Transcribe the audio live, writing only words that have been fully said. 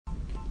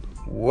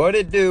What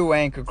it do,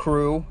 Anchor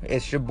Crew?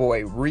 It's your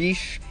boy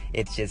Reesh.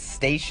 It's your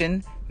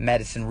station,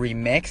 Medicine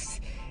Remixed.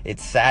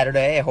 It's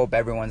Saturday. I hope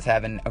everyone's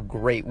having a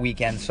great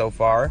weekend so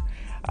far.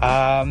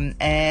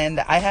 And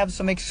I have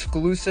some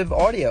exclusive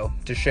audio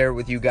to share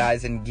with you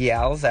guys and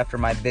gals after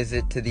my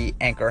visit to the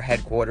Anchor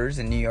headquarters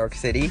in New York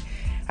City.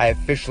 I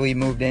officially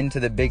moved into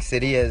the big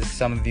city, as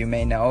some of you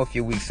may know, a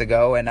few weeks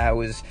ago, and I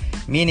was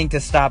meaning to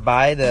stop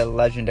by the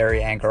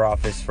legendary Anchor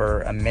office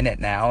for a minute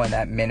now, and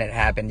that minute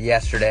happened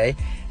yesterday.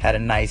 Had a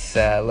nice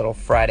little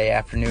Friday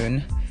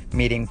afternoon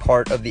meeting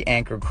part of the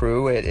Anchor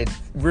crew. It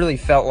really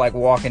felt like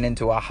walking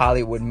into a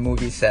Hollywood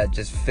movie set,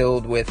 just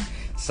filled with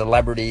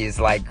celebrities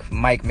like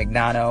Mike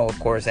Mignano, of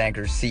course,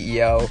 Anchor's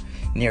CEO,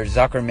 Nir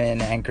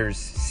Zuckerman, Anchor's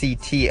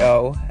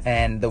CTO,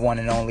 and the one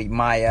and only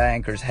Maya,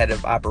 Anchor's head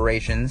of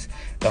operations,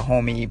 the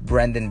homie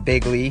Brendan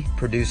Bigley,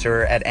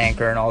 producer at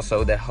Anchor, and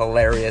also the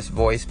hilarious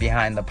voice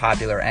behind the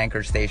popular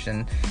Anchor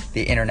station,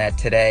 The Internet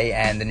Today,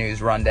 and the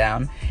News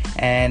Rundown,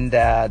 and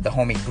the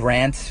homie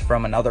Grant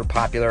from another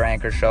popular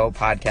Anchor show,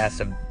 Podcast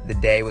of the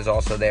Day, was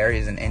also there.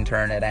 He's an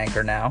intern at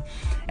Anchor now.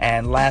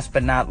 And last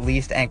but not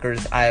least,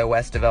 Anchor's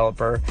iOS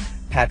developer,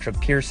 Patrick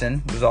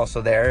Pearson, was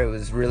also there. It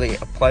was really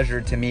a pleasure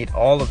to meet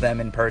all of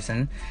them in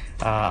person.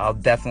 I'll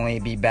definitely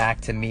be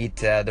back to meet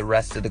the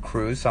rest of the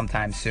crew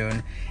sometime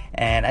soon.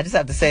 And I just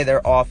have to say,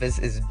 their office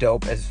is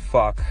dope as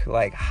fuck.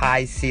 Like,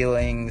 high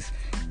ceilings,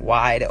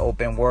 wide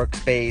open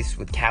workspace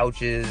with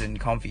couches and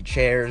comfy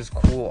chairs,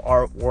 cool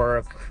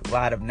artwork, a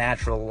lot of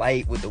natural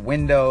light with the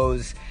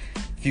windows,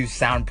 a few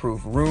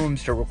soundproof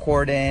rooms to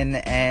record in,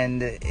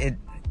 and it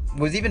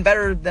was even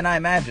better than I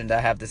imagined, I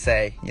have to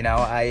say. You know,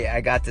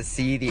 I got to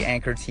see the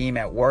Anchor team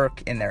at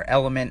work in their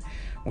element,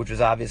 which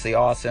was obviously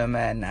awesome,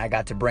 and I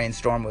got to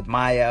brainstorm with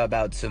Maya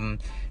about some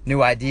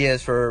new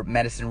ideas for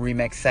Medicine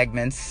Remix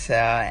segments,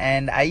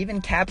 and I even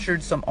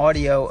captured some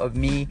audio of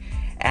me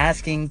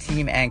asking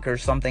Team Anchor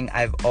something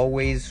I've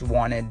always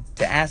wanted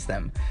to ask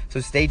them.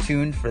 So stay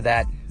tuned for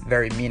that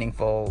very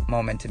meaningful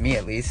moment, to me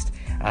at least,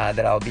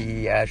 that I'll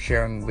be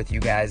sharing with you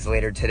guys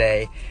later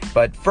today.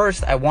 But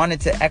first, I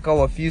wanted to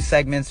echo a few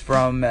segments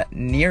from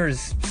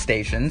Nir's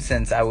station,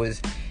 since I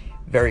was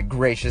very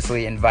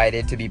graciously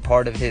invited to be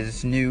part of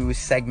his new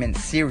segment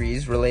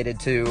series related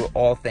to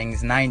all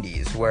things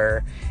 90s,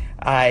 where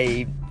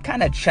I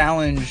kind of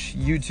challenge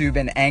YouTube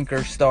and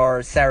Anchor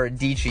star Sarah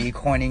Dietschy,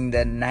 coining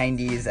the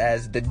 90s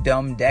as the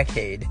dumb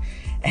decade.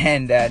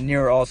 And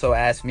Nir also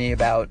asked me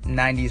about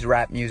 90s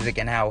rap music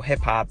and how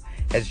hip-hop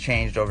has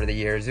changed over the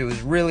years. It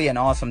was really an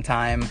awesome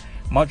time.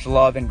 Much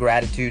love and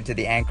gratitude to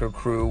the Anchor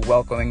crew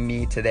welcoming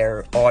me to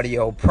their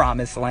audio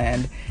promised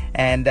land.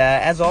 And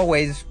as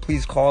always,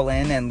 please call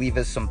in and leave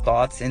us some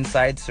thoughts,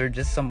 insights, or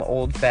just some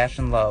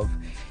old-fashioned love.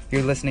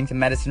 You're listening to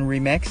Medicine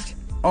Remixed,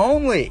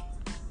 only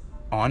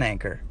on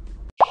Anchor.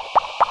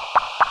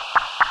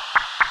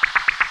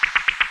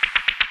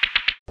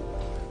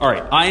 All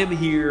right, I am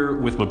here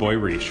with my boy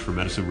Reesh from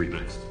Medicine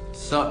Remixed.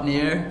 What's up,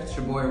 Nir? It's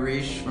your boy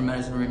Reesh from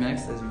Medicine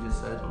Remixed, as you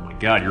just said. Oh my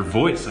God, your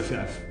voice!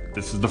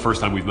 This is the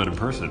first time we've met in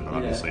person, but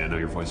obviously I know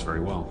your voice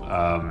very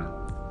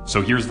well.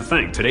 So here's the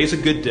thing. Today's a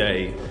good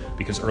day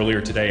because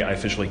earlier today I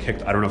officially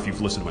kicked, I don't know if you've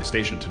listened to my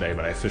station today,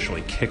 but I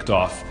officially kicked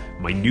off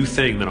my new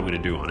thing that I'm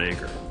going to do on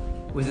Anchor.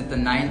 Was it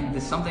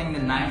something the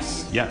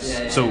 90s? Yes.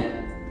 Yeah, so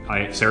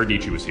Sarah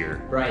Dietschy was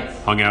here. Right.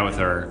 Hung out with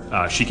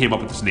her. She came up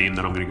with this name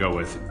that I'm going to go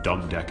with,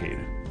 Dumb Decade.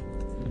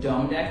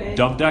 Dumb Decade?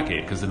 Dumb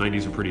Decade, because the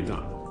 90s are pretty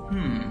dumb.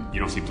 You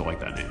don't seem to like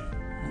that name.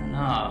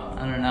 I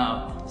don't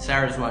know.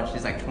 Sarah's what?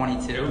 She's like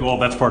 22? Well,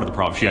 that's part of the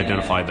problem. She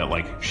identified that,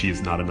 like,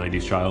 she's not a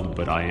 90s child,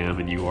 but I am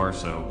and you are,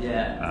 so...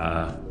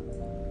 Yeah.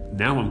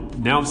 Now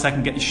I'm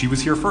second guessing. She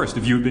was here first.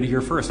 If you had been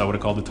here first, I would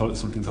have called it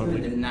something totally...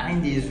 The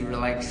 90s were,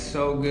 like,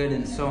 so good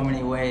in so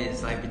many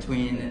ways. Like,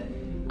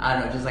 between, I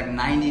don't know, just, like,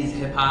 90s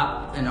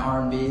hip-hop and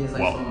R&B is,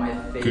 like, some of my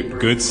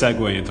favorites. Good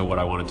segue into what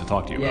I wanted to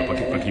talk to you about,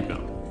 but keep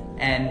going.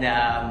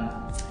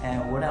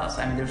 And what else?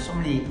 I mean, there's so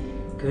many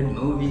good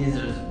movies.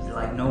 There's,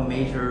 like, no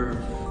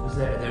major...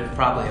 There's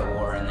probably a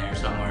war in there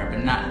somewhere,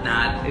 but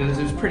not. It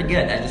was pretty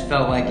good. I just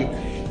felt like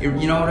it. You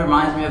know what it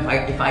reminds me of?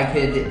 If I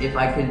could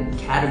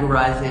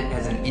categorize it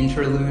as an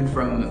interlude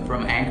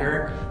from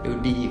Anchor, it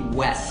would be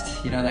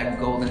West. You know, that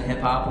golden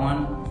hip hop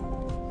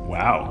one.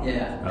 Wow.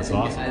 Yeah, that's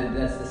awesome.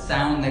 That's the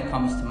sound that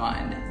comes to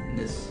mind in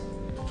this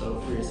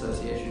little free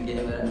association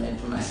game that I made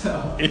for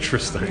myself.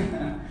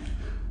 Interesting.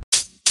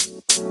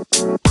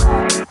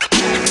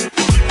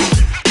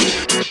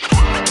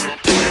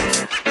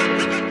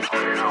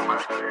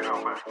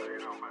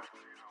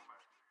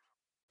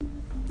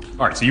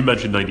 All right, so you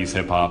mentioned 90s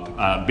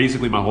hip-hop.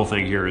 Basically, my whole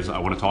thing here is I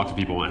want to talk to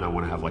people and I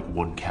want to have like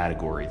one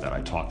category that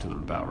I talk to them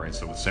about, right?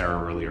 So with Sarah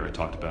earlier, I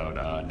talked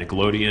about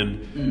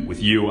Nickelodeon.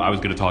 With you, I was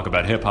going to talk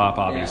about hip-hop,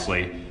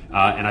 obviously.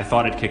 Yeah. And I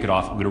thought I'd kick it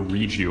off. I'm going to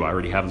read you, I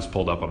already have this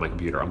pulled up on my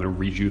computer. I'm going to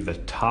read you the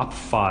top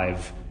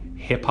 5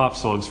 hip-hop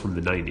songs from the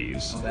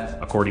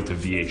 90s, according to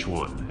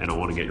VH1. And I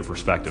want to get your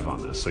perspective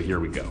on this. So here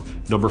we go.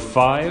 Number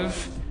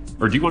 5...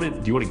 Or do you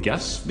want to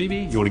guess, maybe?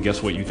 You want to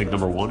guess what you think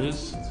number 1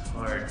 is?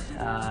 Lord.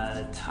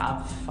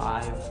 Top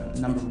 5.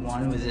 Number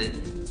 1, was it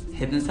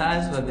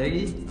Hypnotized by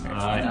Biggie?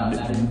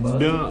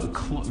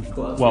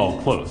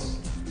 Close.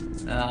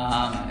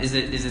 Is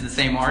it the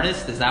same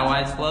artist? Is that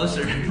why it's close?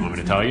 Or? You want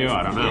me to tell you?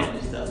 I don't know. Yeah,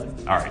 just tell me.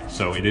 All right,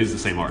 so it is the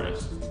same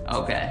artist.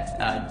 Okay.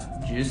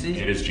 Juicy?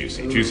 It is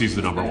Juicy. Juicy's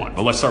the number 1.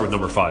 But let's start with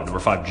number 5. Number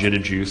 5, Gin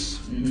and Juice.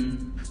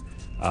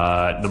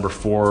 Mm-hmm. Number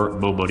 4,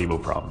 Mo Money, Mo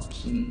Problems.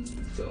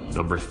 Mm-hmm.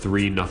 Number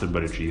 3, Nothing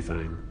But a G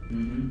Thing.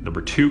 Mm-hmm.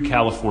 Number 2,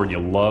 California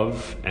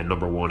Love. And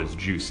number 1 is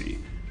Juicy.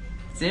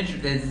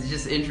 It's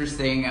just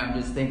interesting. I'm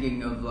just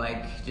thinking of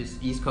like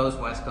just East Coast,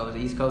 West Coast,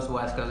 East Coast,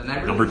 West Coast, and that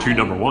really Number 2,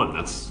 number 1.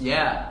 That's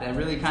that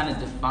really kind of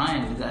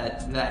defined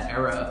that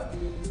era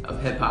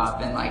of hip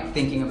hop, and like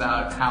thinking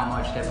about how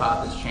much hip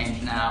hop has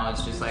changed now.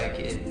 It's just like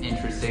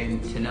interesting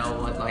to know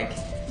what like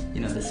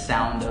the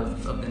sound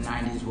of the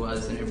 90s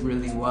was, and it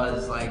really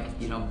was like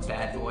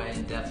Bad Boy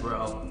and Death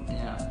Row.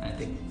 Yeah, I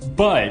think.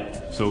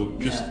 But so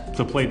just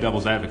to play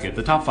devil's advocate,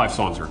 the top 5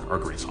 songs are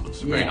great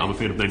songs, right? Yeah. I'm a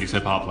fan of 90s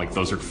hip hop. Like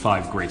those are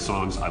 5 great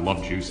songs. I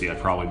love Juicy.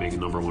 I'd probably make it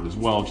number 1 as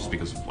well, just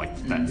because like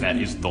that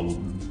is the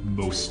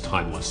most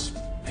timeless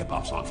hip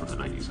hop song from the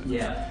 90s.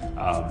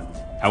 Yeah.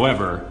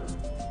 However,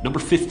 number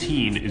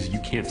 15 is You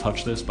Can't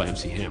Touch This by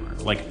MC Hammer.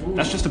 Like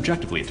that's just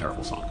objectively a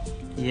terrible song.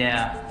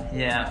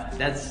 Yeah,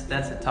 that's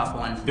a tough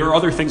one. There are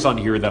other things on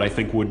here that I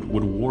think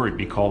would warrant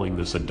me calling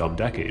this a dumb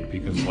decade,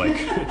 because like,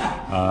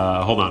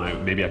 hold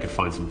on, maybe I could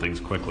find some things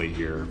quickly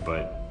here,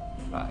 but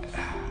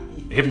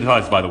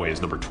Hypnotized, by the way, is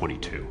number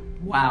 22.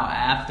 Wow,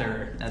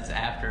 that's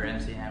after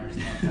MC Hammer's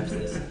Can't Touch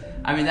This.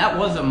 I mean, that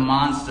was a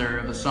monster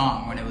of a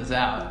song when it was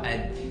out. D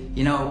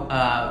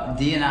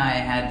and I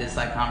had this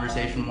like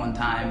conversation one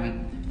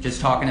time, just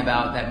talking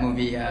about that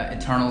movie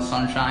Eternal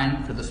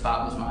Sunshine, For the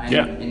Spotless Mind.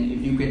 Yeah. And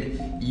if you could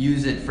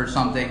use it for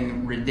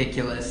something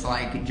ridiculous,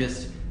 like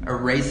just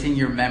erasing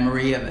your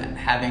memory of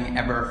having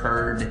ever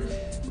heard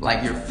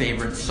like your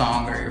favorite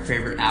song or your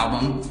favorite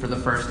album for the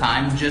first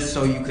time, just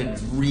so you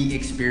could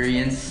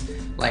re-experience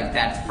like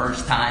that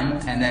first time.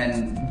 And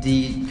then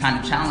D kind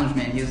of challenged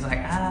me, and he was like,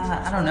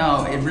 I don't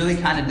know, it really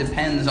kind of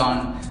depends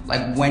on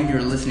like when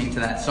you're listening to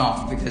that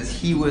song, because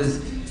he was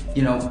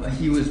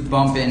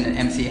bumping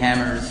MC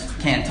Hammer's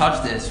Can't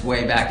Touch This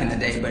way back in the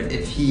day, but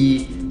if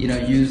he,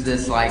 used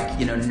this like,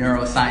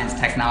 neuroscience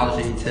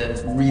technology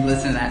to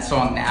re-listen to that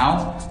song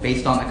now,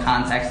 based on the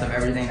context of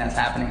everything that's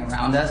happening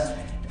around us,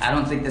 I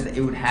don't think that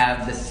it would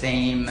have the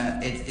same,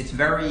 it's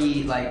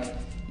very like,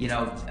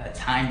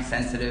 time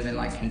sensitive and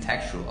like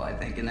contextual, I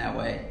think, in that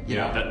way.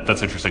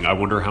 That's interesting. I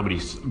wonder how many,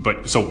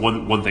 so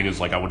one thing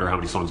is like, I wonder how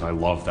many songs I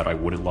love that I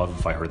wouldn't love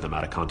if I heard them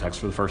out of context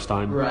for the first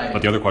time. Right.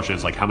 But the other question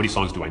is like, how many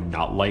songs do I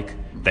not like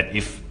that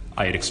if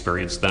I had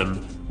experienced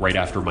them right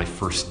after my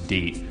first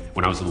date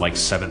when I was in like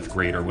 7th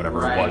grade or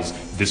whatever it was,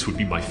 this would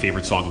be my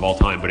favorite song of all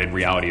time, but in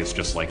reality it's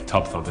just like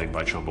Tub Thumping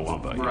by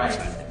Chumbawamba.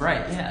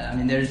 Right, yeah. I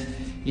mean, there's,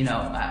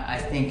 I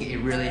think it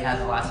really has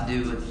a lot to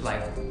do with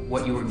like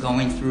what you were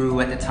going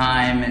through at the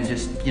time, and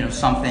just,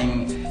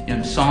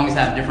 something, songs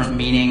have different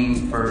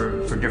meaning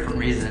for different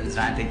reasons.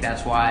 And I think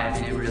that's why, I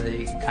mean, it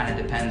really kind of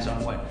depends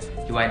on what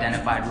you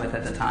identified with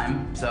at the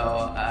time.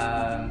 So,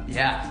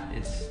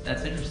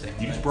 that's interesting.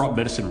 You just brought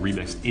Medicine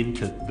Remix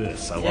into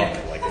this. I love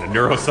it, like the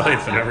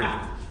neuroscience and everything.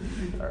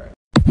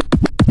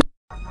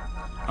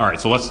 All right,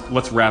 so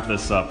let's wrap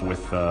this up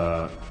with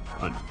a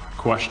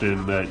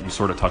question that you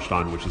sort of touched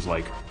on, which is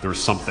like there's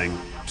something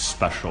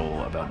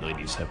special about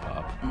 90s hip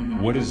hop.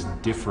 Mm-hmm. What is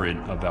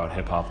different about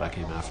hip hop that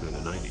came after the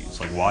 90s?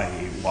 Like why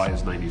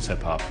is 90s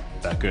hip hop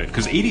that good?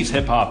 Because 80s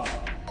hip hop,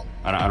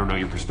 I don't know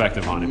your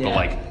perspective on it, but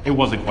like it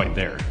wasn't quite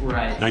there.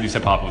 Right. 90s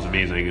hip hop was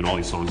amazing, and all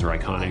these songs are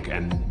iconic,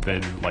 and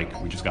then like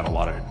we just got a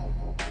lot of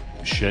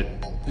shit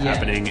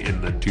happening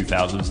in the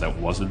 2000s that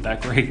wasn't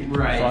that great.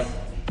 Right.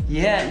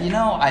 Yeah,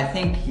 I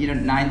think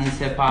 90s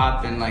hip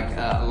hop and like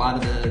a lot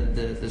of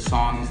the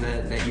songs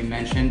that you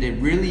mentioned, it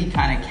really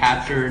kind of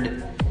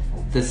captured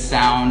the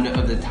sound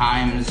of the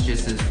times,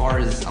 just as far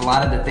as a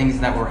lot of the things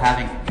that were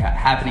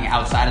happening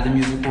outside of the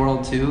music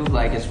world too,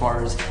 like as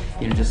far as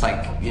just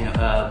like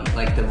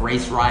like the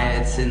race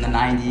riots in the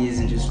 90s,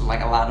 and just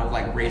like a lot of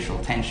like racial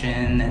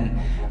tension and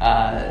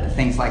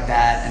things like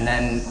that. And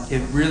then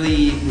it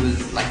really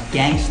was like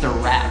gangster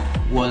rap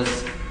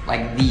was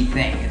like the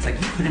thing. It's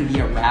like you couldn't be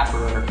a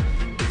rapper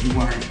if you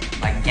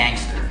weren't like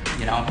gangster,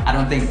 I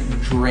don't think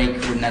Drake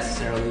would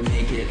necessarily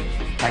make it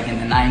like in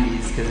the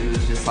 90s, because it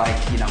was just like,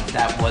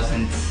 that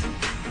wasn't,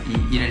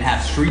 you didn't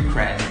have street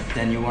cred,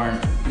 then you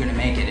weren't gonna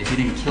make it if you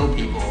didn't kill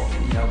people,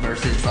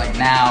 versus like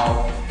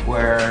now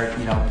where,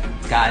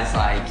 guys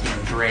like,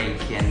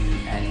 Drake and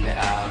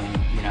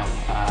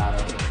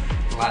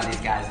a lot of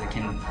these guys that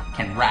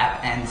can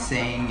rap and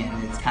sing,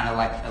 and it's kind of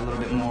like a little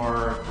bit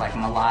more like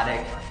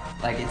melodic.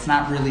 Like, it's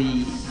not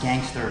really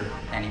gangster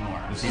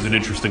anymore. This is an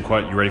interesting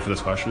question. You ready for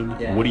this question?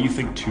 Yeah. What do you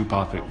think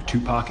Tupac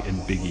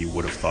and Biggie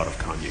would have thought of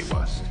Kanye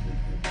West?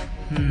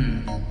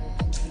 Interesting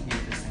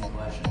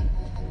question.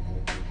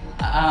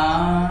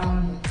 I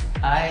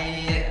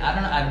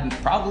don't know. I'm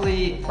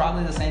probably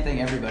the same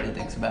thing everybody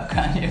thinks about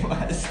Kanye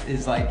West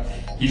is like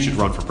he should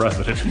run for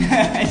president.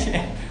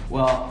 Yeah.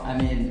 Well, I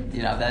mean,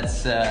 you know,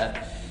 that's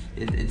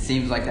it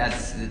seems like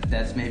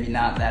that's maybe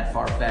not that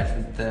far fetched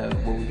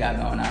with what we got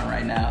going on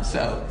right now.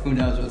 So who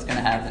knows what's going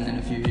to happen in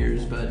a few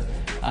years? But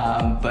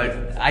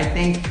I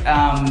think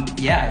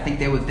I think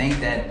they would think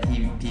that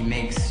he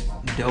makes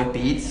dope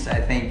beats.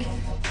 I think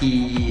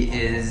he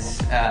is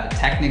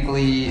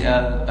technically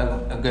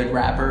a good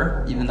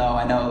rapper, even though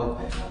I know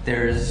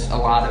there's a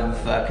lot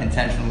of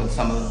contention with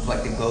some of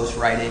like the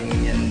ghostwriting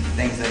and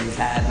things that he's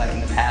had like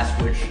in the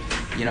past, which,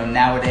 you know,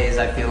 nowadays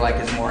I feel like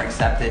is more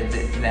accepted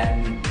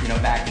than, you know,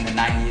 back in the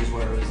 90s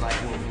where it was like,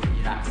 well,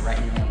 you're not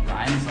writing your own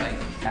rhymes, like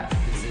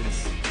this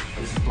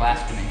is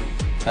blasphemy.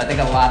 So I think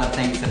a lot of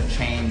things have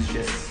changed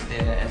just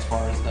as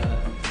far as the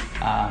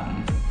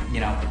you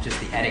know, just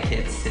the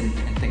etiquettes and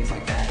things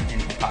like that in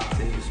hip hop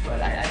too.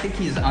 But I think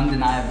he's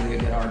undeniably a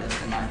good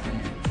artist in my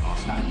opinion.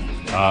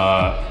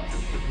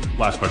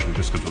 Last question,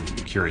 just because I'm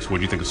curious, what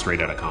do you think of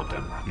Straight Outta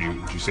Compton?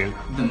 Did you see it?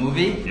 The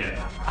movie?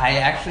 Yeah. I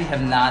actually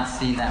have not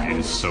seen that movie. It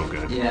is so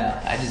good.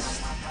 Yeah, I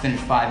just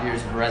finished 5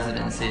 years of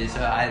residency,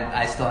 so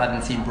I still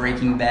haven't seen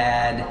Breaking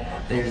Bad.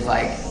 There's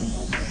like,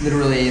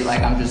 literally,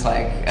 like I'm just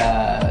like,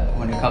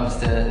 when it comes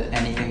to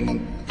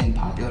anything in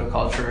popular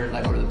culture,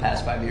 like over the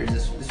past 5 years,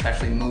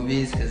 especially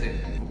movies, because it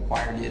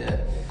required you to,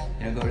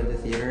 you know, go to the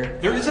theater.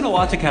 There isn't a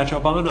lot to catch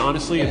up on,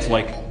 honestly. Yeah, it's yeah.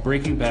 like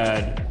Breaking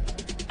Bad,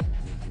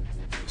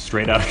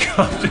 Straight Outta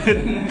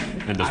Compton,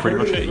 and that's pretty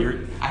much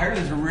it. I heard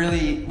it was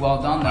really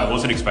well done though. I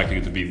wasn't expecting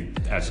it to be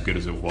as good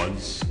as it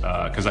was,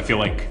 because I feel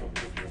like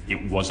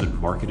it wasn't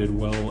marketed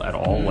well at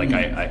all. Like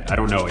I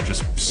don't know, it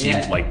just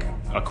seemed like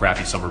a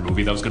crappy summer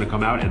movie that was going to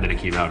come out, and then it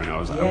came out, and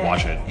I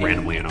watched it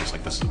randomly, and I was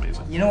like, this is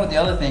amazing. You know what the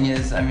other thing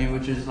is, I mean,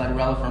 which is like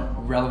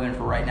relevant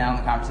for right now in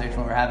the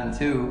conversation we're having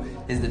too,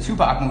 is the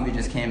Tupac movie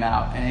just came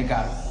out, and it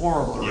got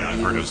horrible reviews. Yeah, I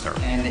heard it was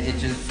terrible. And it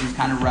just was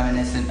kind of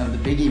reminiscent of the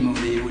Biggie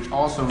movie, which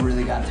also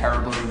really got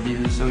terrible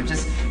reviews. So it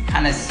just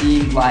kind of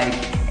seemed like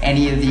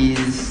any of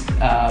these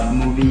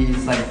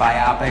movies, like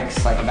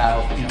biopics, like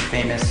about, you know,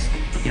 famous,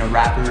 you know,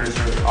 rappers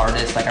or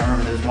artists. Like I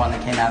remember there was one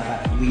that came out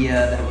about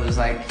Aaliyah that was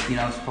like, you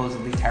know,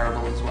 supposedly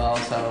terrible as well.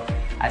 So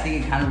I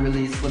think it kind of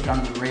really slipped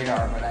under the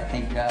radar, but I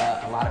think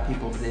a lot of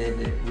people did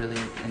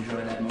really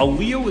enjoy that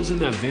movie. Aaliyah was in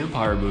that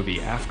vampire movie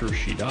after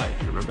she died.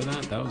 Do you remember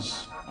that? That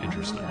was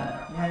interesting.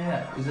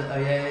 Yeah. Is it? Oh,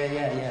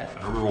 yeah.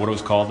 I don't remember what it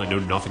was called. I know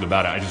nothing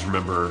about it. I just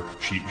remember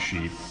she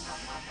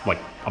like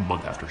a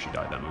month after she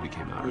died, that movie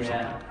came out or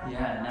something.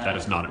 Yeah. No. That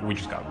is not. We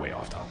just got way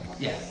off topic.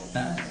 Yeah,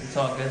 no, it's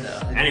all good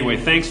though. Anyway,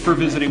 thanks for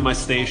visiting my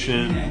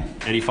station.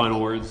 Any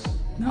final words?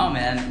 No,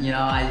 man. You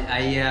know,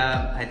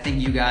 I think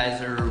you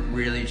guys are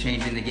really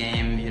changing the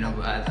game. You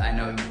know, I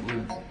know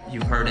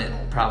you've heard it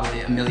probably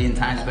a million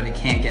times, but it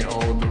can't get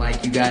old.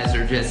 Like, you guys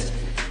are just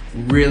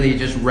really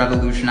just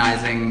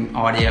revolutionizing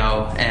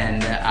audio,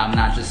 and I'm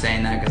not just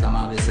saying that because I'm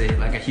obviously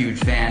like a huge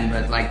fan,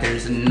 but like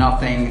there's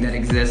nothing that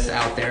exists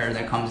out there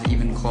that comes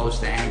even close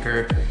to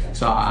Anchor.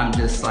 So I'm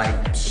just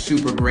like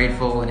super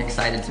grateful and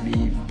excited to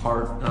be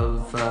part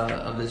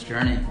of this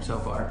journey so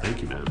far.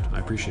 Thank you, man. I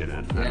appreciate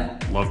it. Yeah.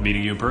 I love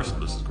meeting you in person.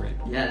 This is great.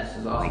 Yeah, this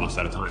is We're awesome. almost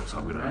out of time, so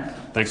I'm gonna. Right.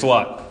 Thanks a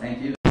lot. Thank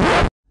you.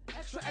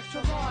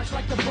 Extra large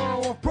like the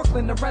borough of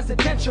Brooklyn, the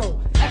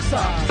residential.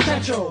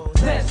 Essential.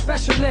 This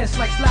specialist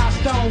like Sly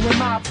Stone with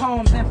my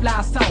poems and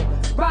fly stone.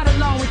 Ride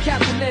along with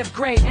Captain Live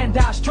Great and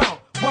die strong.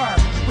 Word,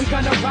 we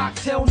gonna rock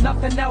till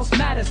nothing else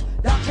matters.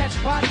 Y'all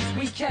catch bodies,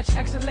 we catch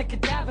excellent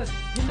cadavers.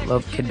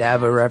 Love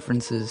cadaver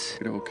references.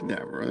 Good old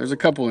cadaver. There's a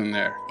couple in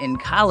there. In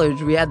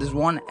college, we had this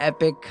one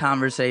epic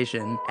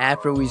conversation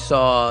after we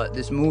saw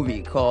this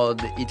movie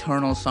called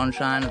Eternal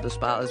Sunshine of the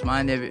Spotless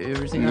Mind. Have you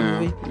ever seen that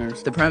movie? Never.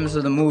 The premise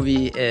of the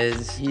movie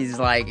is he's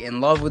like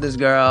in love with this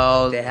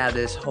girl. They have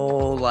this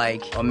whole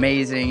like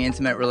amazing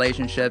intimate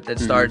relationship that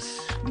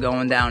starts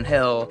going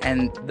downhill,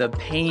 and the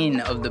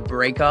pain of the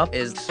breakup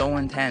is so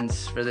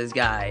intense for this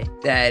guy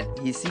that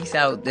he seeks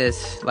out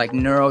this like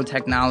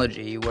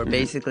neurotechnology where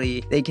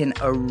basically they can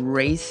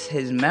erase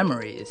his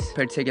memories,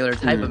 particular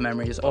type of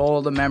memories,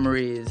 all the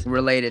memories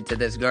related to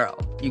this girl.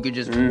 You could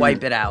just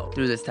wipe it out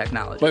through this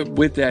technology. But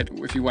with that,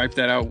 if you wipe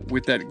that out,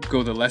 with that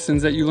go the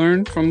lessons that you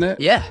learned from that?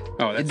 Yeah.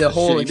 Oh, that's the a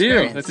whole shitty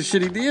experience. deal. That's a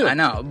shitty deal. I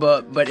know,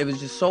 but it was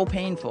just so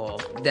painful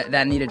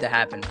that needed to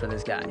happen for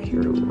this guy.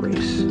 Here to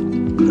erase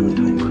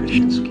Clementine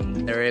Krasinski.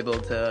 They're able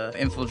to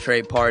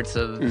infiltrate parts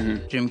of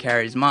Jim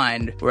Carrey's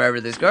mind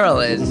wherever this girl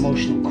There's is. an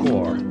emotional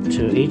core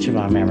to each of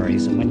our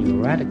memories, and when you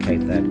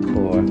eradicate that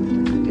core,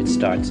 it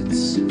starts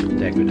its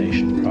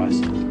degradation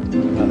process.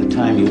 By the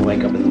time you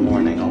wake up in the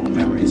morning, all the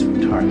memories were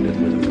targeted,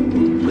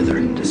 withered,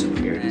 and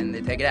disappeared. And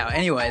to take it out.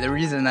 Anyway, the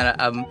reason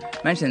that I'm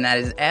mentioning that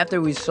is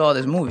after we saw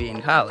this movie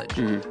in college,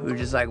 we were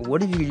just like,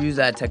 what if you could use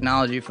that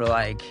technology for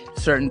like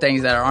certain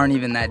things that aren't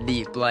even that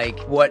deep? Like,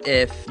 what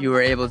if you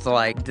were able to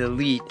like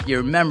delete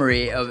your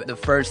memory of the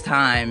first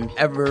time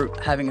ever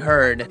having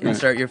heard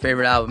insert your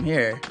favorite album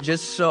here,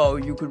 just so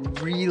you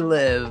could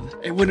relive.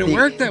 It wouldn't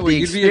work that way.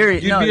 You'd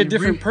be a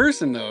different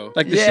person though.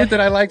 Like the shit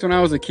that I liked when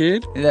I was a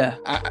kid. Yeah.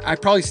 I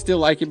probably still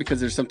like it because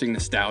there's something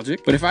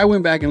nostalgic. But if I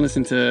went back and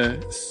listened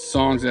to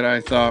songs that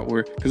I thought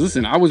were, because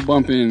listen, I was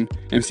bumping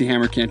MC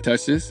Hammer, Can't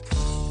Touch This.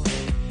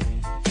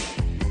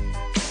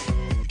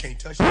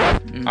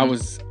 I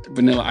was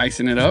Vanilla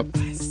Icing It Up.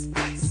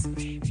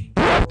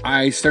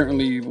 I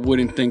certainly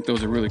wouldn't think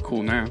those are really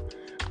cool now,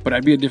 but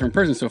I'd be a different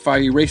person. So if I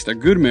erased a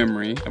good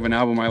memory of an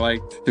album I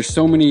liked, there's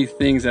so many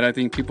things that I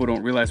think people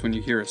don't realize when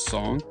you hear a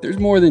song. There's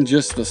more than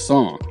just the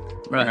song.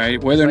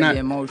 Right. Whether or not the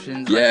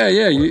emotions.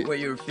 What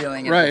you were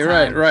feeling at the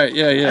time. Right.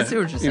 Yeah. I see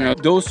what you're saying.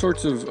 Those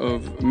sorts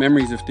of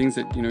memories of things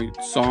that,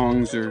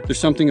 songs, or there's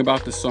something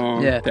about the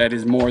song that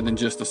is more than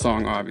just the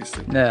song,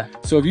 obviously. Yeah.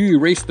 So if you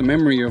erase the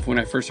memory of when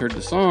I first heard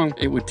the song,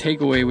 it would take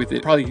away with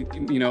it probably,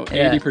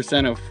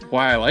 80% of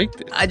why I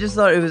liked it. I just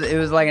thought it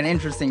was like an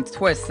interesting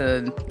twist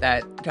to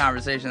that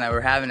conversation that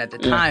we're having at the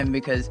time,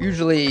 because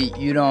usually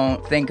you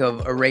don't think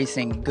of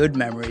erasing good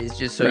memories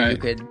just so you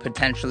could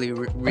potentially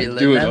relive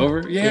do it them.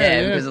 over?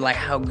 Yeah. Because of like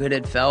how good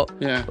it felt.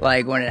 Yeah.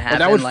 Like when it happened.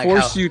 But that would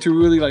force you to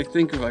really like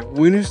think of like,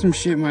 when is some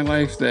shit in my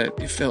life that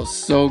it felt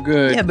so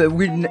good? Yeah, but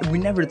we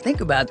never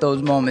think about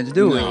those moments,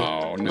 do we?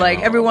 No. Like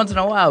every once in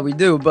a while we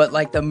do, but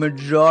like the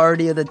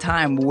majority of the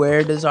time,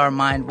 where does our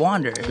mind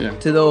wander?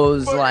 To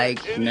those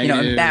like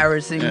negative,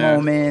 embarrassing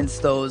moments,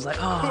 those like,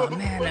 oh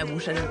man, I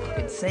wish I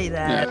could say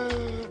that.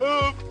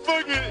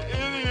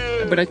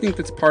 But I think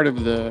that's part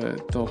of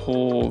the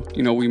whole,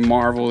 we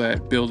marvel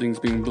at buildings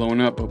being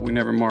blown up, but we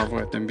never marvel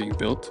at them being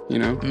built,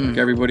 Like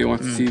everybody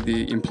wants to see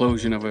the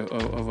implosion of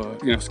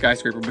a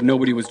skyscraper, but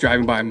nobody was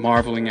driving by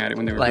marveling at it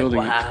when they were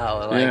building it.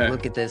 Wow,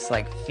 look at this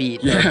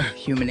feat of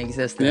human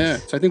existence. Yeah,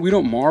 so I think we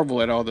don't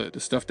marvel at all the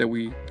stuff that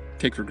we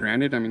take for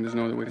granted. I mean, there's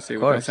no other way to say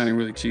it without sounding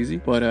really cheesy.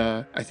 But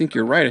I think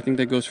you're right. I think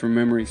that goes for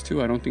memories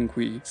too. I don't think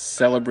we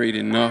celebrate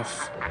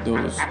enough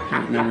those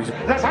memories.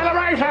 The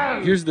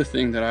celebration! Here's the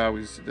thing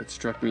that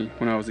struck me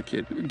when I was a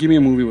kid. Give me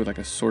a movie with like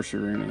a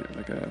sorcerer in it,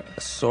 like a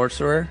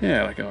sorcerer?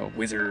 Yeah, like a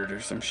wizard or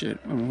some shit.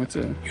 I don't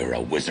know, You're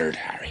a wizard,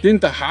 Harry.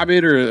 Didn't The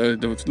Hobbit or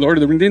the Lord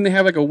of the Rings, didn't they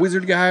have like a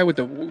wizard guy with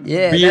a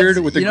beard,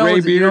 with a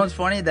gray beard? You know what's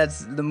funny?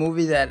 That's the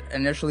movie that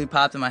initially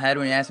popped in my head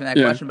when you asked me that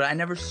question, but I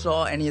never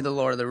saw any of the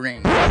Lord of the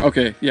Rings.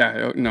 Okay, yeah.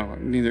 No,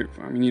 neither.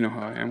 I mean, you know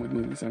how I am with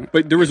movies.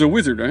 But there was a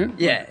wizard, right?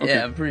 Yeah,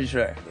 I'm pretty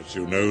sure. But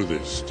you know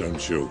this,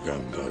 don't you,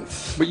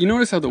 Gandalf? But you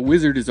notice how the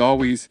wizard is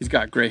always, he's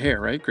got gray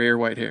hair, right? Gray or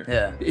white hair.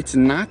 Yeah. It's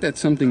not that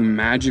something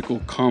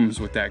magical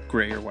comes with that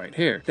gray or white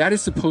hair. That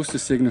is supposed to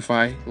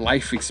signify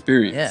life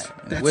experience. Yeah,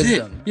 that's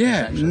wisdom. It.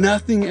 Yeah,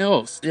 nothing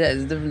else. Yeah,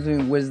 there's a difference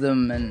between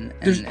wisdom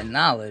and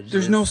knowledge.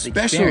 There's no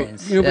special,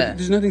 but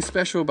there's nothing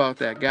special about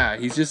that guy.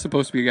 He's just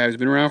supposed to be a guy who's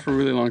been around for a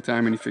really long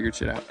time and he figured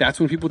shit out. That's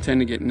when people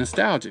tend to get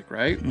nostalgic,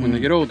 right? When they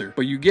get older.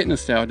 But you get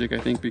nostalgic, I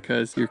think,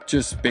 because you're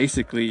just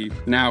basically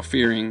now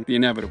fearing the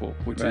inevitable,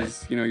 which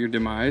is, your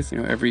demise.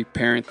 Every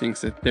parent thinks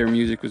that their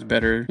music was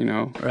better,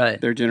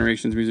 their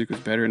generation's music was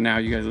better, and now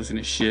you guys listen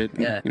to shit.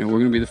 Yeah. We're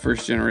gonna be the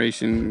first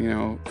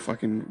generation,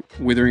 fucking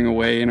withering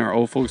away in our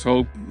old folks'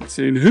 hope,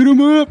 saying, hit 'em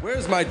up!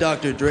 Where's my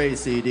Dr. Dre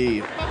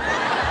CD?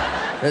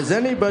 Has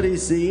anybody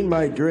seen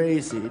my Dre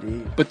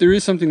CD? But there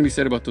is something to be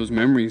said about those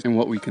memories and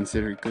what we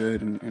consider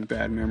good and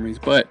bad memories.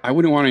 But I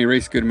wouldn't want to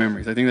erase good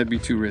memories. I think that'd be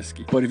too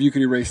risky. But if you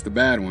could erase the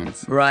bad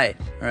ones. Right.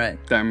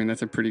 I mean,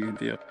 that's a pretty good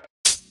deal.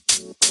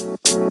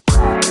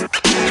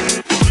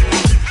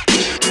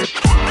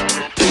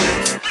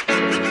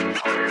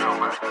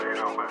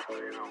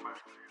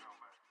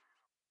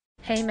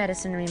 Hey,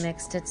 Medicine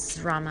Remixed, it's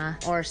Rama,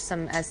 or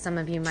as some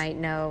of you might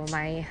know,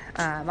 my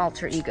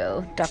alter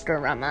ego, Dr.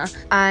 Rama.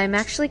 I'm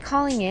actually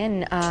calling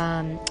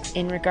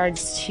in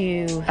regards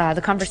to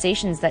the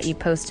conversations that you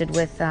posted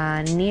with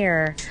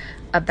Near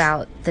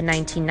about the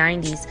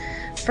 1990s.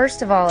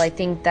 First of all, I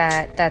think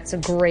that that's a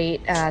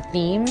great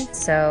theme,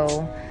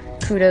 so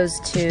kudos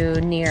to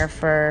Near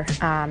for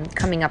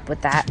coming up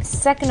with that.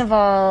 Second of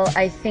all,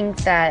 I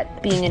think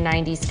that being a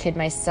 90s kid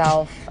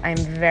myself, I'm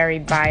very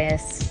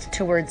biased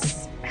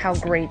towards how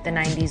great the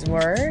 90s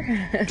were.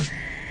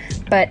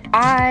 But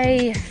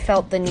I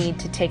felt the need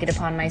to take it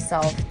upon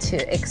myself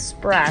to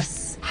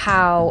express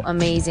how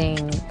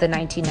amazing the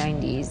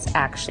 1990s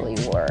actually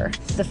were.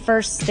 The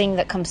first thing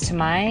that comes to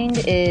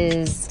mind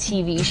is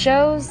TV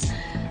shows.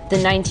 The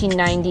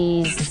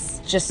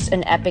 1990s, just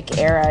an epic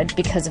era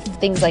because of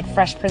things like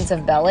Fresh Prince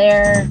of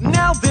Bel-Air.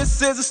 Now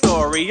this is a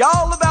story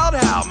all about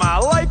how my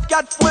life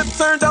got flipped,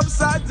 turned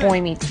upside down. Boy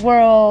Meets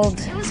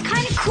World. It was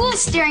kind of cool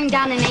staring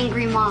down an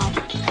angry mob.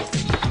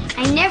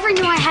 I never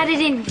knew I had it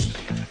in me.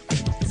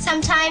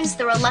 Sometimes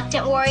the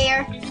reluctant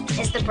warrior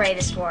is the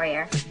bravest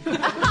warrior. You're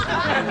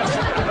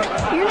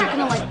not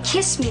gonna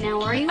kiss me now,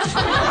 are you?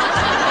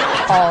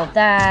 All of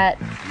that.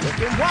 Look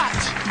and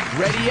watch.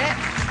 Ready yet?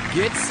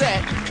 get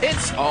set,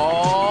 it's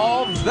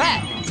all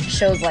that.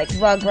 Shows like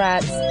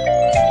Rugrats,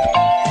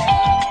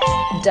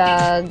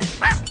 Doug,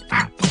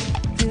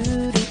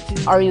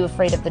 Are You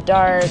Afraid of the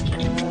Dark?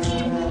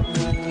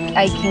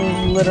 I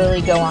can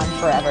literally go on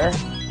forever.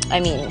 I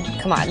mean,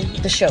 come on.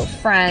 The show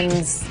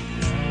Friends,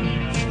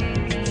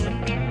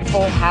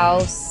 Full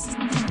House,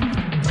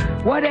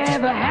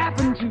 Whatever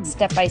happened to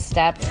Step by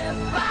Step.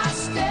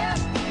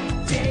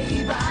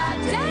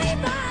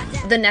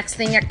 The next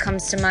thing that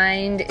comes to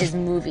mind is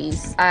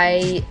movies.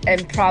 I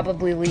am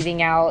probably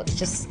leaving out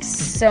just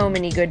so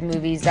many good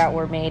movies that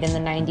were made in the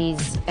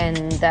 90s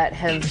and that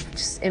have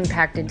just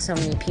impacted so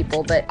many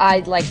people. But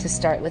I'd like to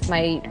start with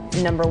my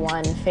number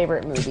one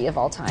favorite movie of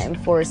all time,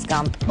 Forrest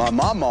Gump. My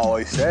mom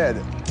always said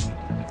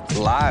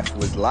life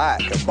was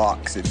like a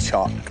box of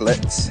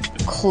chocolates.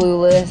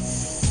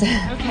 Clueless.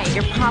 Okay,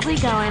 you're probably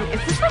going,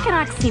 is this like an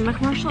Oxyma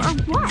commercial or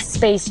what?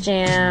 Space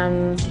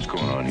Jam. What's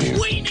going on here?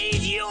 We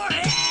need your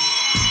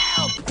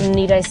help!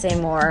 Need I say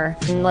more?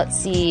 And let's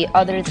see,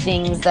 other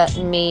things that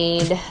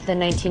made the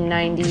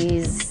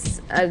 1990s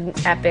an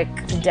epic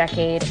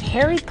decade.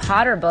 Harry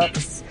Potter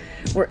books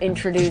were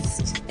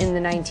introduced in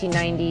the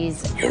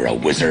 1990s. You're a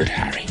wizard,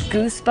 Harry.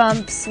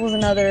 Goosebumps was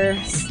another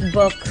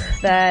book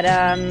that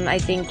I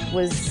think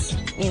was,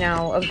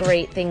 a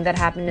great thing that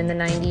happened in the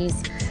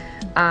 90s.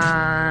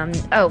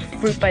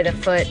 Fruit by the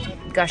Foot,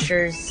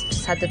 Gushers,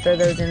 just had to throw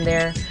those in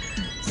there.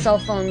 Cell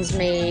phones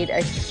made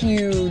a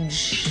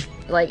huge,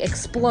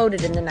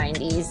 exploded in the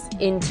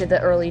 90s into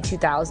the early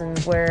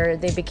 2000s, where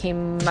they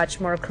became much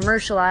more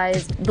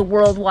commercialized. The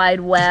World Wide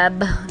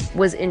Web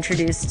was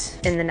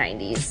introduced in the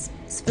 90s.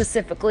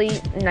 Specifically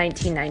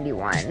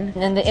 1991.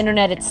 And the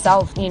internet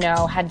itself,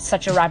 had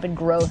such a rapid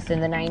growth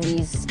in the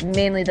 90s,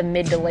 mainly the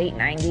mid to late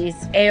 90s.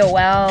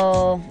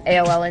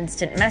 AOL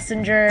Instant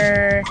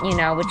Messenger,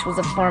 which was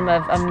a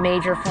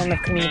major form of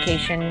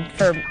communication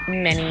for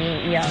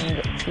many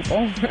young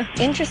people.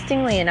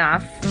 Interestingly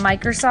enough,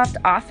 Microsoft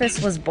Office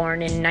was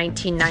born in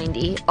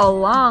 1990,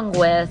 along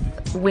with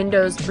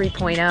Windows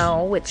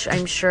 3.0, which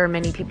I'm sure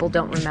many people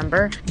don't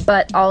remember,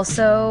 but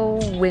also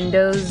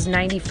Windows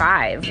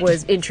 95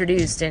 was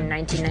introduced in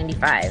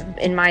 1995.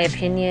 In my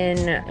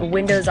opinion,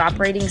 Windows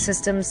operating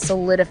system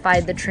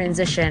solidified the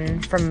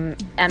transition from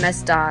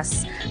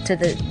MS-DOS to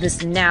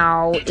this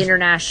now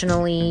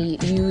internationally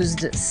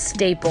used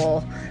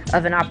staple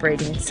of an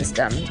operating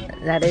system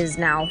that is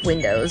now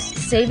Windows.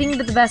 Saving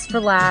the best for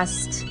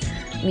last,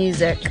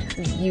 music.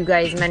 You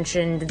guys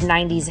mentioned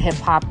 90s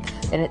hip-hop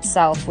in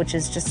itself, which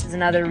is just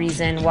another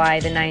reason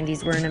why the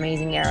 90s were an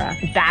amazing era.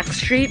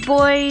 Backstreet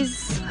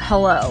Boys,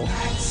 hello.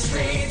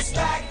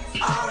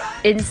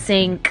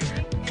 NSYNC,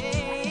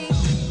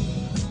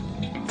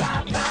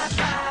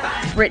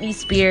 Britney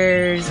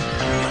Spears,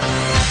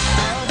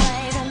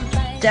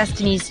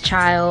 Destiny's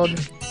Child,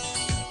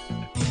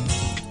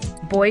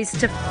 Boys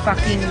to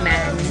Fucking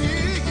Men,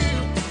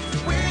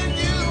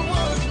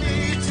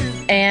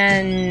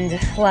 and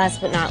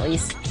last but not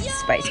least,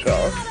 Spice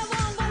Girls.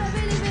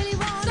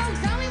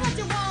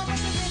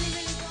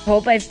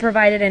 Hope I've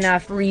provided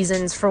enough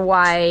reasons for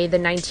why the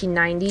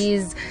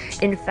 1990s,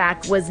 in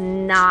fact, was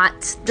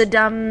not the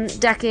dumb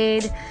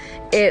decade.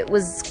 It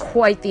was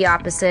quite the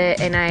opposite,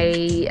 and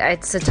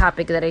it's a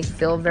topic that I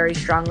feel very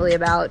strongly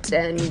about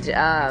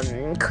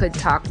and could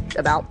talk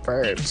about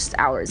for just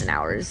hours and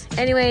hours.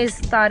 Anyways,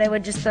 thought I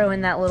would just throw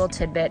in that little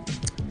tidbit.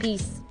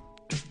 Peace.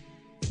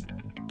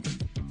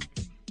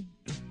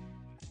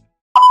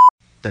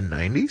 The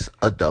 90s?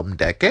 A dumb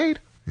decade?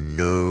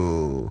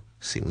 No.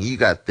 See, when you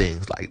got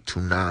things like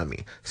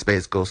Toonami,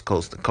 Space Ghost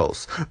Coast to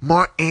Coast,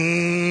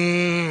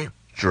 Martin,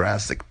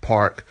 Jurassic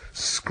Park,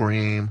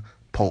 Scream,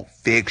 Pulp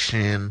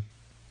Fiction,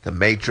 The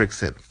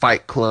Matrix, and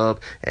Fight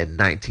Club in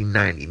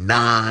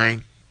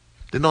 1999.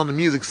 Then on the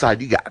music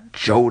side, you got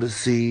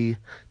Jodeci,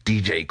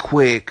 DJ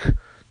Quick,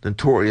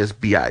 Notorious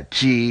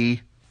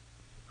B.I.G.,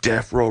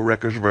 Death Row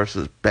Records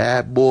vs.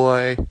 Bad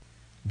Boy,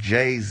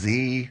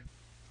 Jay-Z,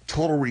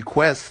 Total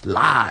Request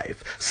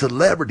Live,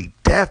 Celebrity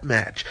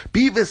Deathmatch,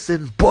 Beavis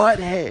and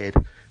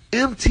Butthead.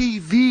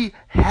 MTV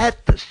had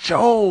the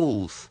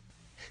shows.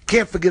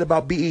 Can't forget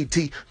about BET,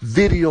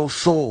 Video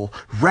Soul,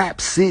 Rap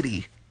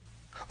City.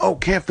 Oh,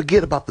 can't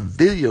forget about the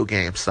video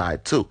game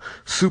side too.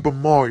 Super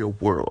Mario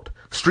World,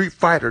 Street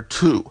Fighter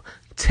 2,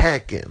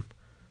 Tekken,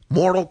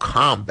 Mortal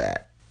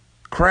Kombat,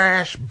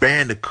 Crash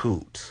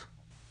Bandicoot,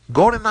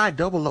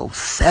 GoldenEye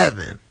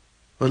 007.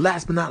 But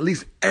last but not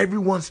least,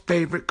 everyone's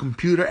favorite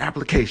computer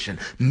application,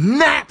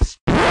 Naps.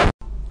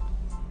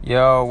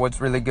 Yo,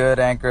 what's really good,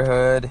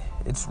 Anchorhood?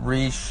 It's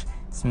Rish.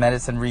 It's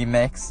Medicine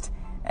Remixed.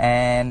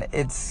 And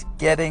it's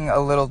getting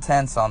a little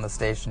tense on the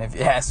station, if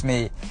you ask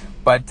me.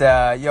 But,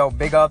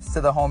 big ups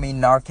to the homie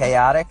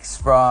Narchaotics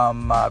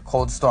from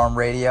Cold Storm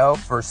Radio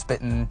for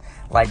spitting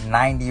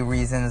 90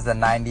 reasons the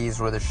 90s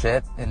were the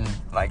shit in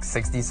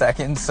 60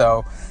 seconds.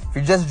 So if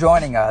you're just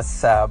joining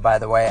us, by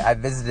the way, I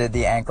visited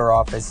the Anchor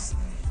office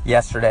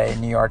yesterday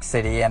in New York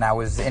City, and I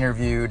was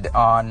interviewed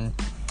on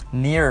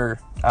near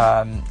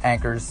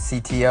Anchor's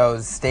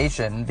CTO's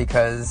station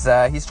because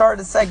he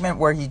started a segment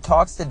where he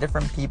talks to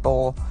different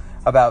people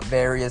about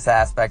various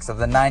aspects of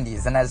the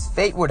 90s. And as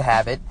fate would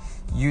have it,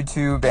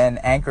 YouTube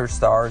and Anchor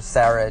star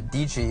Sarah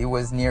Dietschy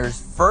was Near's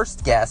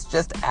first guest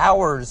just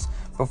hours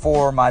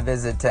before my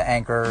visit to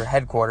Anchor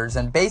headquarters.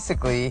 And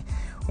basically,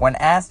 when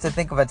asked to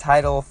think of a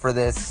title for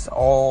this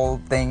all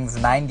things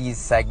 90s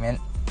segment,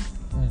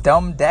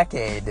 Dumb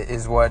Decade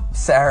is what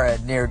Sarah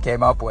Near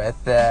came up with,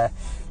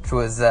 which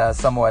was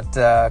somewhat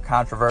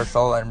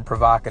controversial and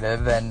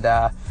provocative.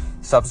 And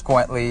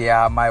subsequently,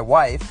 my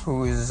wife,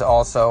 who is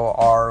also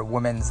our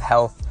women's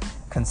health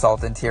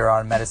consultant here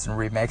on Medicine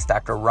Remix,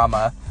 Dr.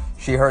 Rama,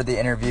 she heard the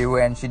interview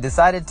and she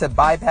decided to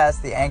bypass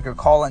the Anchor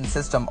call-in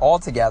system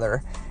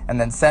altogether and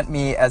then sent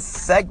me a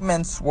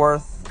segment's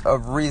worth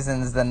of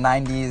reasons the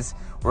 90s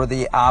were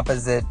the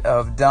opposite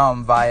of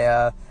dumb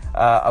via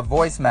a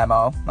voice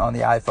memo on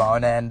the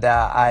iPhone, and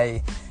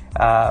I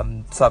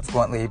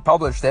subsequently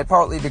published it,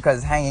 partly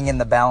because hanging in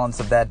the balance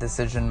of that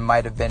decision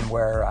might have been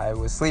where I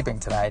was sleeping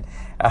tonight.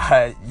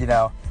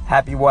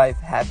 Happy wife,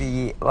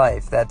 happy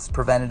life. That's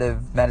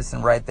preventative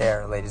medicine right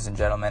there, ladies and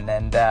gentlemen.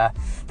 And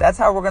that's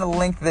how we're going to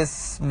link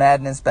this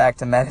madness back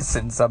to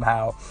medicine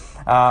somehow.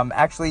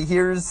 Actually,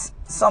 here's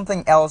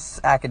something else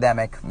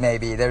academic,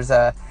 maybe. There's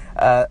a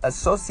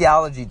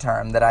sociology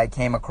term that I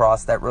came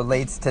across that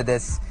relates to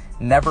this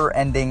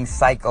never-ending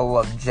cycle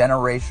of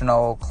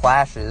generational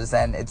clashes,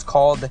 and it's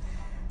called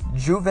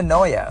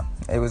juvenoia.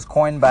 It was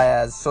coined by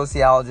a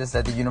sociologist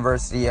at the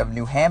University of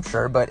New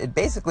Hampshire, but it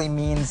basically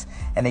means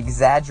an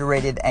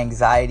exaggerated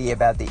anxiety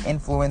about the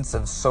influence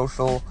of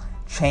social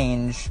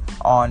change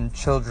on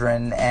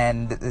children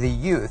and the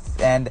youth.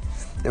 And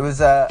there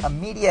was a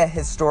media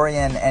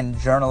historian and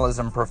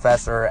journalism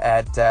professor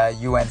at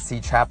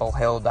UNC Chapel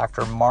Hill,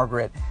 Dr.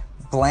 Margaret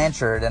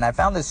Blanchard, and I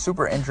found this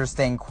super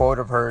interesting quote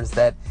of hers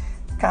that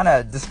kind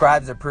of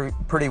describes it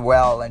pretty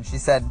well. And she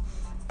said,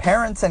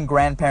 "Parents and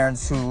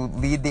grandparents who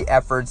lead the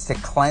efforts to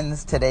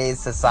cleanse today's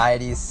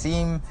society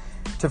seem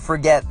to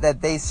forget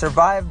that they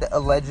survived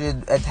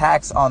alleged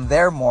attacks on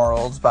their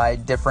morals by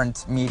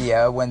different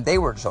media when they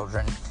were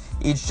children.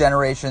 Each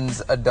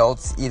generation's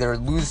adults either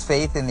lose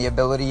faith in the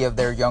ability of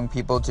their young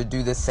people to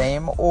do the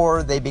same,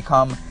 or they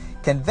become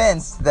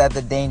convinced that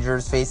the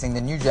dangers facing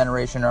the new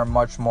generation are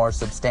much more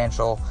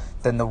substantial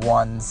than the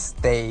ones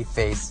they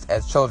faced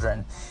as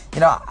children."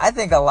 I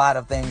think a lot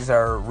of things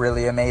are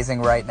really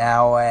amazing right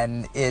now,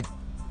 and it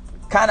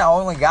kind of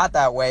only got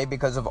that way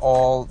because of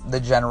all the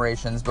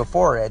generations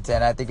before it.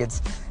 And I think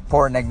it's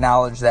important to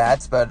acknowledge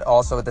that, but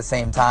also at the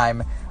same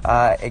time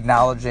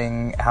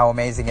acknowledging how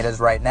amazing it is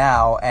right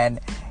now. And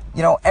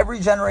every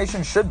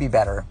generation should be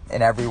better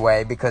in every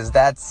way, because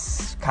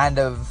that's kind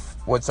of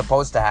what's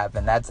supposed to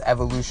happen. That's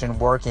evolution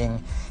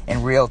working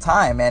in real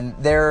time. And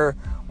there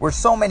were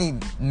so many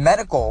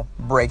medical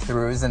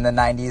breakthroughs in the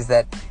 90s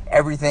that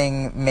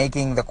everything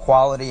making the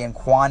quality and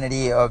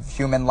quantity of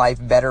human life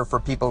better for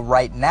people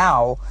right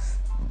now,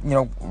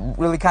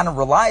 really kind of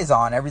relies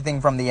on everything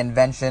from the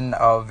invention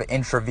of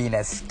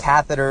intravenous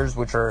catheters,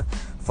 which are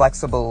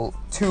flexible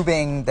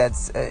tubing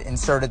that's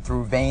inserted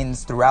through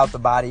veins throughout the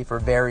body for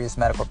various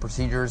medical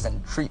procedures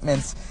and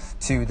treatments,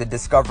 to the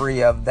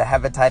discovery of the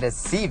hepatitis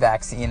C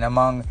vaccine,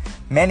 among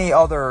many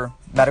other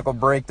medical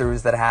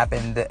breakthroughs that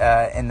happened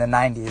in the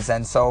 90s.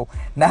 And so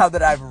now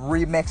that I've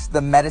remixed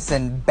the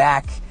medicine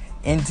back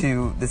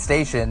into the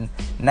station,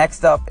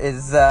 next up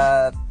is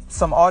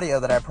some audio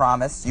that I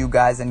promised you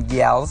guys and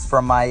gals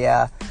from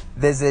my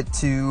visit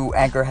to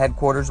Anchor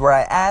headquarters, where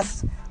I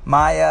asked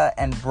Maya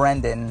and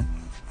Brendan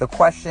the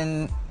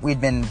question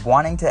we'd been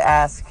wanting to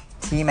ask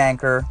Team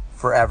Anchor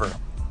forever.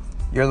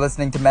 You're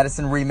listening to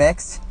Medicine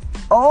Remixed,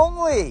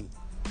 only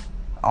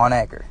on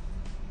Anchor.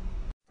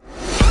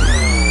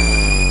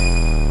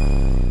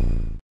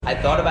 I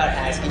thought about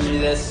asking you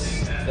this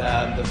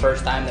the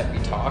first time that we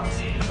talked,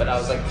 but I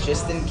was like,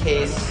 just in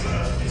case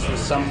this was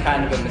some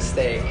kind of a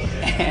mistake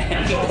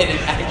and they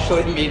didn't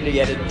actually mean to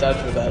get in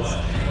touch with us.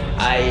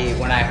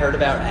 When I heard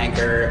about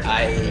Anchor,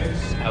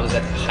 I was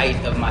at the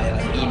height of my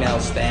email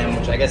spam,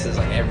 which I guess is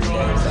every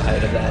day is the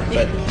height of that.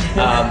 But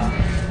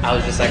I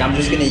was just like, I'm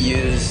just gonna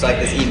use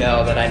this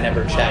email that I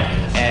never check,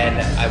 and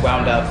I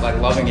wound up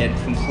loving it.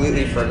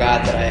 Completely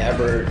forgot that I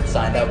ever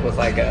signed up with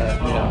not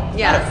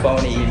a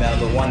phony email,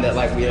 but one that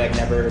we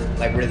never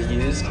really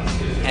used.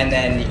 And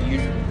then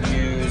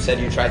you said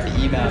you tried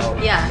to email.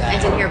 Yeah,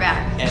 I didn't hear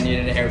back. And you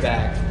didn't hear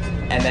back.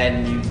 And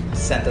then you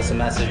sent us a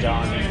message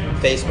on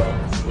Facebook,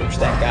 which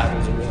thank God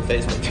was a real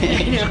Facebook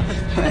page.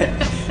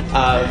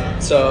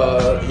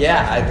 So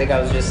yeah, I think I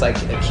was just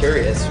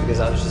curious, because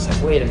I was just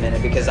wait a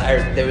minute, because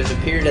there was a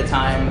period of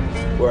time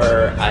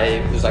where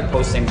I was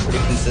posting pretty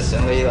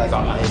consistently on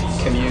my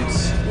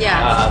commutes,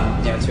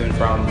 to and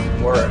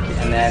from work,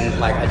 and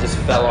then I just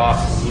fell off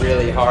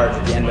really hard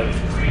at the end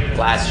of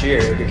last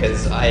year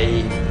because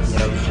I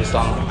was just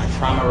on my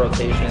trauma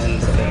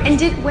rotations.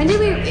 And when did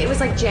we? It was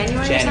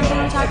January or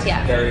something we talked.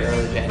 Yeah. Very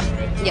early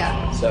January.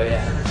 Yeah. So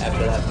yeah,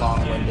 after that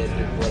long-winded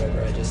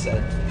whatever I just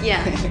said.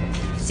 Yeah.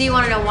 So you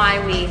want to know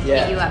why we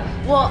hit you up?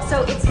 Well,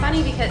 so it's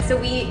funny because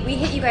we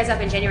hit you guys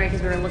up in January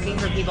because we were looking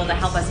for people to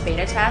help us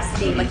beta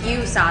test.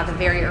 You saw the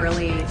very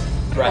early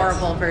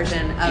horrible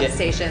version of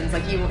Stations.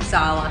 Like you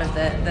saw a lot of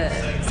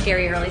the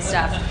scary early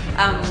stuff.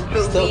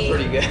 But still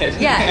pretty good.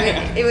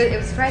 Yeah, it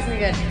was surprisingly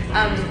good.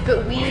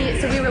 But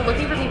we were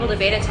looking for people to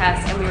beta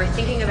test, and we were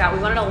thinking about, we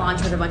wanted to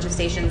launch with a bunch of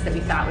stations that we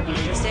thought would be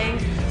interesting.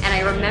 And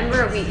I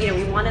remember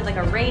we wanted like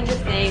a range of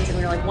things, and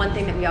we were like, one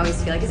thing that we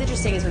always feel like is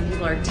interesting is when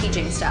people are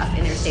teaching stuff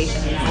in their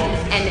stations.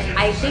 And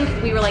I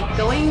think we were like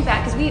going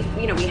back, because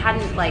we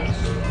hadn't, like,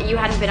 you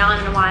hadn't been on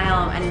in a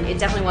while, and it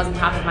definitely wasn't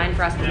top of mind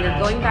for us, but we were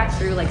going back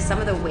through like some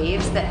of the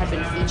waves that had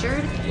been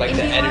featured. Like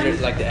the editors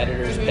picks. Like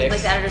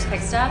the editors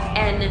pick stuff.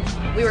 And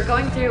we were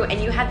going through,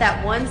 and you had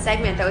that one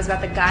segment that was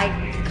about the guy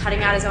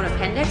cutting out his own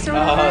appendix or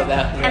whatever.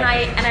 And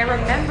I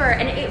remember,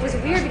 and it was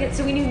weird because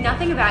so we knew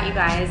nothing about you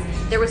guys.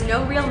 There was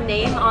no real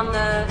name on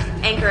the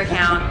Anchor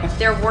account.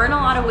 There weren't a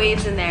lot of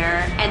waves in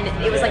there, and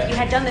it was like you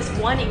had done this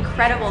one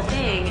incredible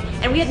thing,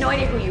 and we had no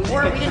idea who you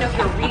were. We didn't know if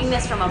you were reading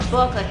this from a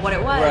book, like what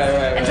it was.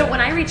 And so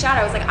when I reached out,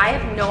 I was like, I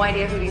have no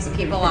idea who these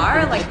people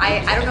are. Like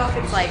I don't know if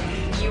it's like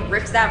you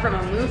ripped that from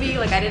a movie,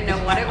 like I didn't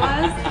know what it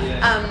was.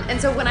 And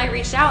so when I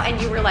reached out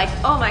and you were like,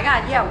 oh my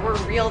god, yeah, we're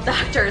real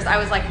doctors, I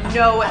was like,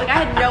 no, like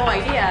I had no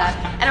idea.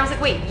 And I was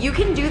like, wait, you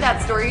can do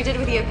that story you did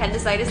with the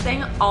appendicitis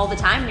thing all the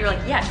time? And you're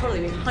like, yeah, totally,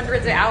 we have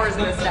hundreds of hours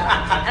of this stuff.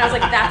 And I was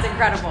like, that's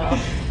incredible.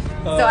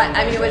 So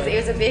I mean, it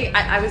was a big.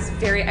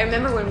 I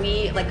remember when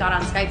we like got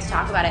on Skype to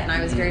talk about it, and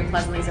I was very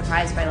pleasantly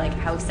surprised by like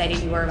how excited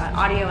you were about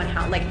audio and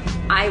how like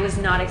I was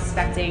not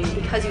expecting,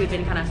 because you had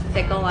been kind of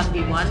fickle on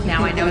V1.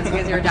 Now I know it's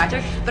because you're a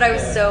doctor, but I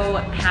was so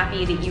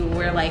happy that you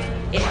were like,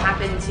 it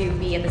happened to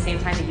be at the same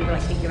time that you were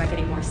like thinking about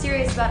getting more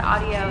serious about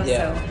audio.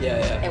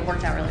 It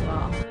worked out really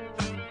well.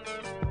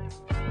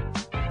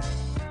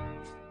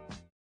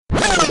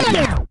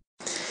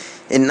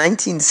 In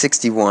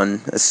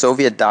 1961, a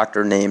Soviet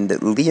doctor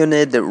named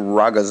Leonid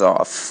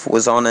Rogozov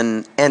was on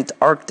an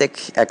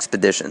Antarctic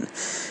expedition.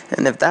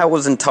 And if that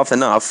wasn't tough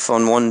enough,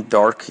 on one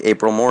dark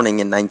April morning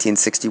in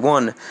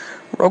 1961,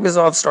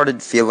 Rogozov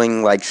started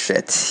feeling like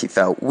shit. He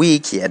felt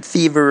weak, he had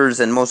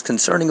fevers, and most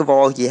concerning of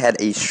all, he had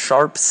a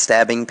sharp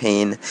stabbing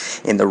pain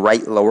in the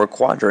right lower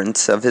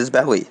quadrant of his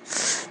belly.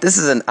 This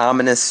is an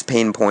ominous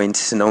pain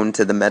point known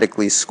to the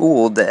medically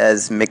schooled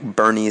as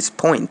McBurney's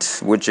point,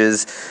 which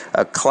is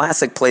a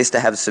classic place to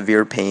have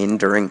severe pain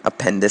during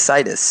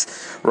appendicitis.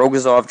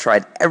 Rogozov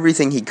tried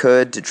everything he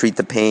could to treat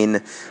the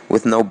pain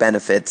with no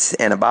benefit.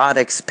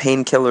 Antibiotics,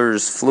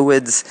 painkillers,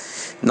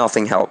 fluids,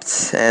 nothing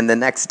helped. And the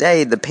next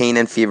day, the pain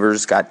and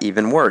fevers got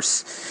even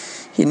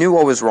worse. He knew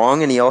what was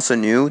wrong, and he also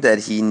knew that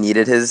he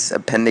needed his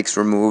appendix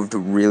removed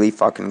really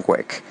fucking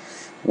quick.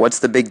 What's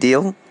the big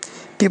deal?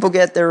 People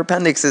get their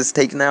appendixes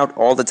taken out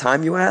all the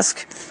time, you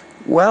ask?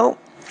 Well,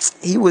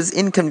 he was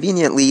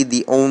inconveniently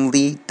the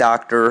only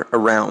doctor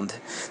around.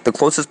 The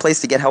closest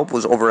place to get help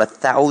was over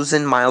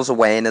 1,000 miles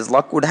away, and as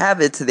luck would have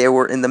it, they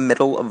were in the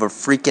middle of a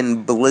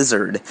freaking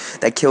blizzard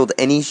that killed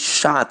any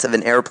shot of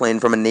an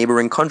airplane from a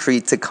neighboring country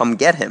to come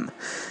get him.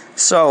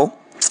 So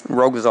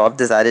Rogozov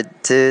decided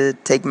to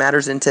take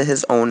matters into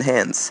his own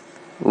hands.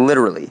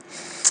 Literally.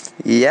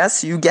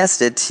 Yes, you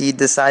guessed it, he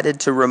decided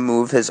to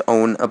remove his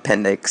own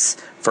appendix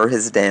for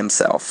his damn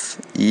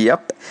self.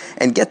 Yep.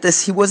 And get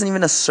this, he wasn't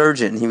even a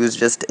surgeon, he was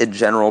just a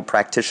general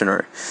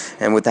practitioner.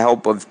 And with the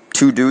help of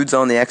two dudes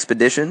on the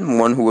expedition,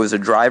 one who was a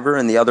driver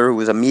and the other who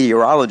was a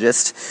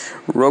meteorologist,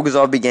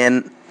 Rogozov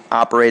began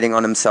operating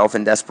on himself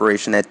in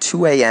desperation at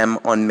 2 a.m.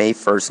 on May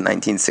 1st,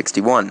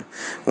 1961.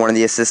 One of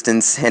the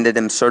assistants handed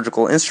him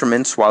surgical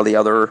instruments while the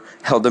other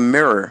held a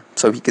mirror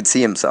so he could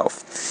see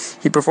himself.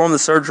 He performed the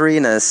surgery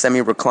in a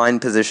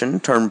semi-reclined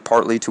position, turned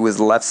partly to his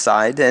left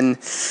side, and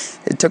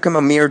it took him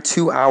a mere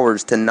 2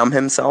 hours to numb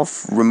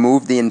himself,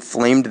 remove the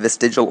inflamed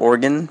vestigial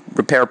organ,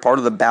 repair part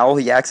of the bowel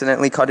he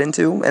accidentally cut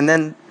into, and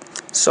then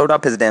sewed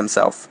up his damn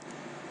self.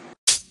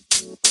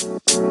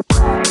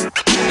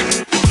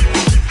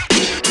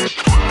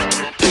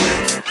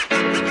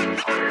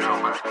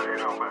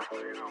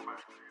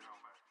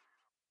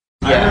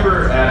 I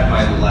remember at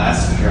my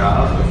last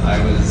job,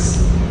 I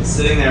was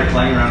sitting there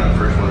playing around with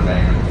the version 1 of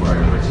Anchor before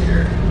I worked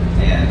here,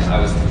 and I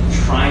was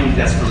trying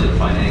desperately to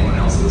find anyone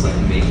else who was like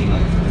making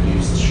like a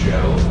produced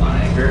show on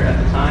Anchor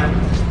at the time.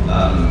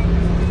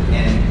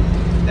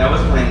 And that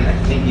was when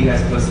I think you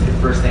guys posted your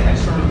first thing. I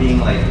just remember being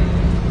like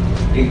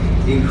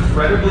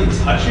incredibly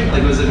touching.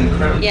 Like it was an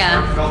incredibly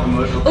heartfelt,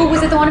 emotional thing. Oh,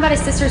 was it the one about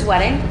his sister's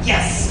wedding?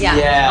 Yes.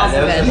 Yeah.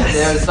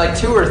 There was like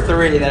 2 or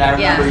 3 that I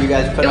remember you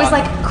guys put on. It was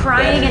like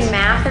crying in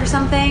math or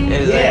something.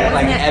 It was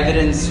like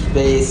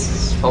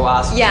evidence-based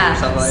philosophy or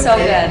something like so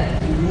that.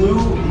 good. It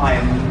blew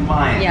my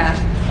mind. Yeah.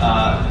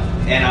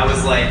 And I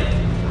was like,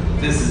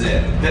 this is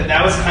it.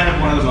 That was kind of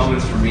one of the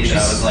moments for me that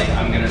I was like,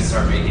 I'm going to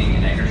start making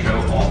an Anchor show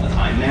all the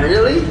time now.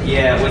 Really?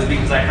 Yeah, it was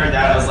because I heard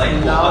that. I was like,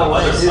 well,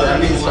 that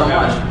means so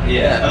much.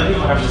 Other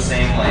people have the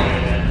same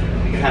like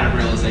kind of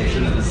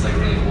realization that this is like a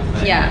really cool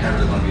thing. Yeah. I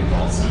really want to be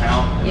involved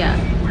somehow. Yeah.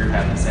 We're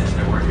having a sense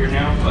that I work here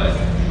now, but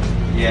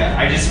yeah,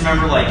 I just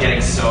remember like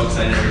getting so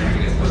excited every time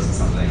you guys posted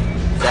something.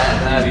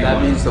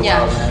 That means the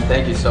world, man.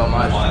 Thank you so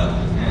much. Wild.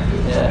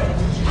 Yeah.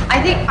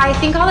 I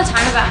think all the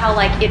time about how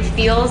like it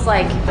feels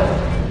like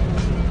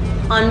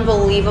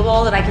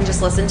unbelievable that I can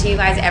just listen to you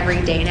guys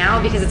every day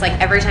now, because it's like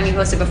every time you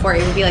posted before,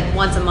 it would be like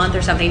once a month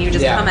or something. You would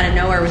just come out of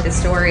nowhere with this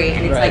story,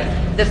 and it's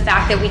like the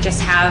fact that we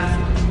just have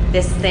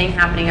this thing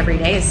happening every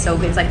day is so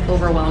good. It's like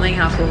overwhelming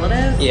how cool it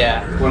is.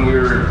 Yeah. When we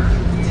were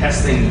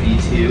testing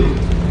V2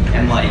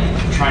 and like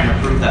trying to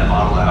prove that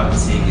model out and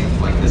seeing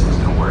if like this was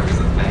gonna work as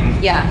a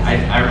thing. Yeah.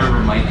 I remember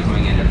Mike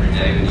coming in every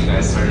day when you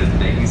guys started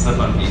making stuff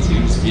on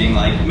V2, just being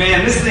like,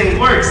 man, this thing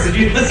works. Did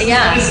you listen to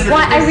this?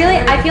 Well,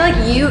 I feel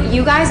like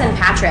you guys and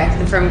Patrick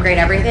from Great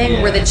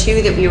Everything were the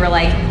two that we were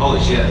like, holy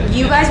shit.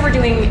 You guys were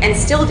doing and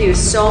still do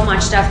so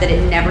much stuff that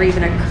it never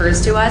even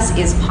occurs to us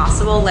is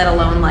possible, let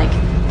alone like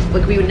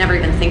we would never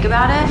even think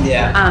about it.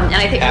 Yeah. And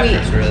I think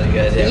Patrick's really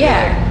good.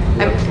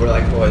 We're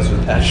like boys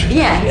with Patrick.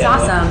 Yeah, he's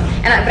awesome.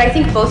 But I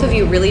think both of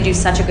you really do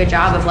such a good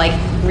job of like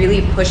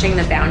really pushing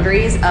the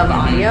boundaries of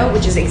audio,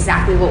 which is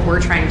exactly what we're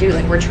trying to do.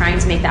 Like we're trying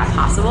to make that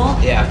possible.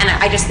 Yeah. And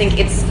I just think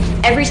it's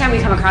every time we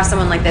come across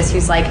someone like this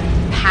who's like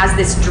has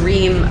this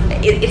dream,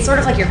 it's sort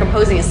of like you're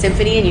composing a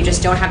symphony and you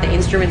just don't have the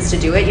instruments to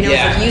do it. You know,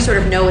 it's like you sort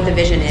of know what the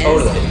vision is.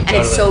 And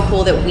it's so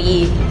cool that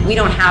we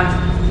don't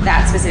have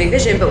that specific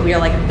vision, but we are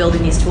like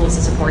building these tools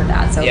to support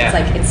that. So it's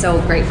like it's so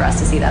great for us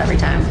to see that every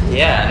time.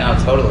 Yeah,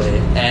 no, totally.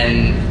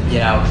 And you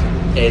know,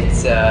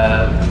 it's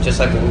just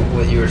like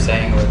what you were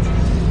saying with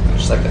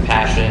just like the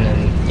passion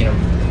and you know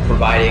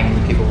providing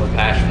people with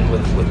passion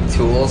with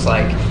tools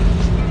like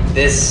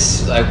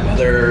this, like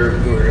whether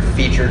we were a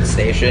featured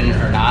station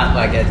or not,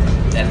 like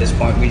at this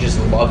point we just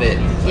love it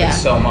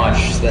so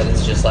much that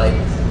it's just like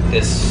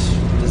this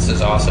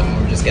is awesome.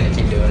 We're just gonna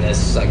keep doing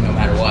this like no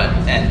matter what.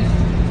 And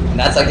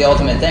that's like the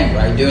ultimate thing,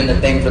 right? Doing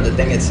the thing for the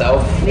thing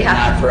itself, and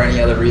not for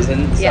any other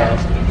reason. So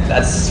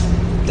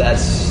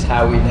that's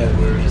how we knew.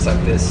 We were just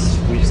like this.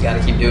 We just got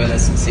to keep doing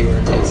this and see where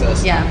it takes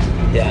us. Yeah.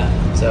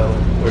 So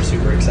we're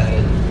super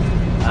excited.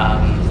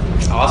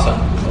 Awesome.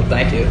 Well,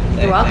 thank you.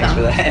 You're welcome. Thanks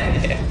for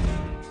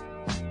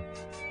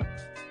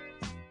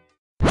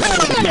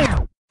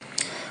that.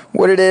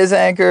 What it is,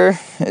 Anchor,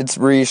 it's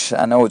Rish.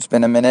 I know it's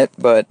been a minute,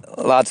 but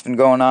a lot's been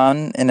going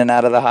on in and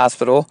out of the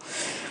hospital.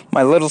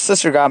 My little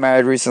sister got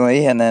married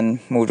recently and then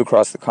moved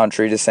across the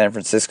country to San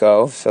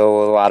Francisco,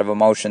 so a lot of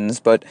emotions.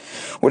 But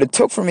what it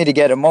took for me to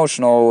get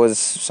emotional was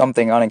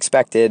something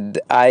unexpected.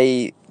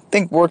 I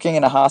think working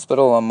in a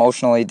hospital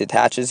emotionally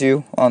detaches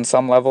you on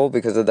some level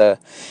because of the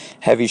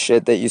heavy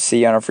shit that you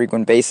see on a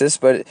frequent basis,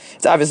 but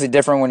it's obviously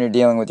different when you're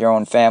dealing with your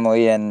own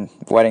family, and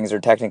weddings are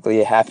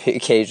technically happy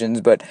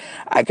occasions. But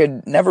I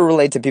could never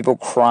relate to people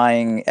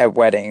crying at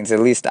weddings.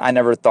 At least I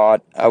never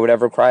thought I would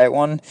ever cry at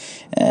one,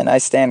 and I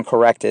stand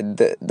corrected.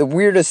 The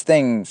weirdest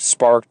thing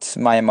sparked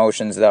my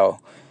emotions, though.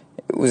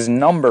 It was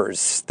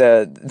numbers.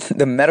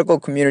 The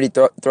medical community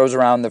throws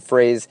around the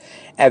phrase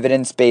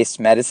evidence-based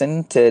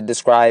medicine to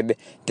describe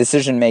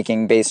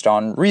decision-making based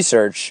on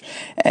research,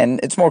 and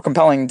it's more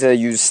compelling to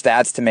use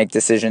stats to make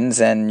decisions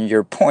and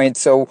your point.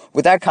 So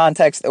with that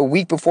context, a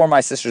week before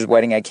my sister's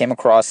wedding, I came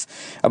across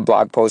a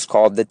blog post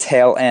called The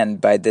Tail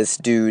End by this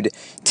dude,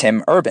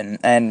 Tim Urban,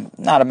 and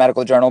not a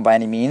medical journal by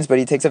any means, but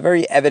he takes a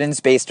very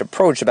evidence-based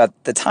approach about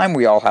the time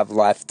we all have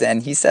left,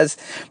 and he says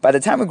by the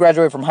time we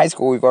graduate from high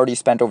school, we've already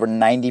spent over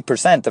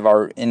 90% of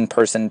our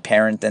in-person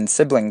parent and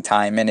sibling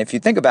time. And if you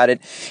think about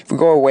it, if we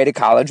go away to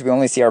college, we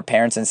only see our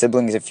parents and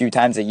siblings a few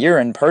times a year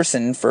in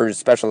person for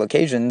special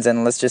occasions,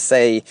 and let's just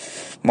say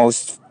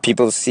most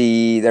people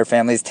see their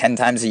families 10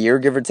 times a year,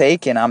 give or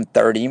take, and I'm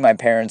 30, my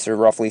parents are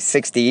roughly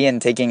 60,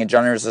 and taking a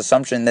generous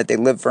assumption that they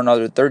live for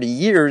another 30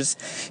 years,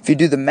 if you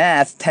do the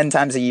math, 10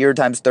 times a year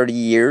times 30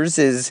 years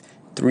is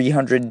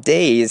 300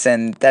 days,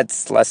 and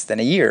that's less than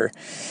a year.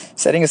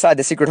 Setting aside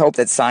the secret hope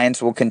that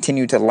science will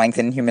continue to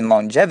lengthen human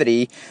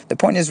longevity, the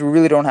point is we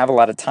really don't have a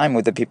lot of time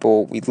with the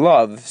people we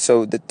love.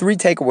 So the three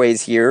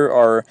takeaways here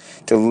are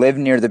to live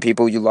near the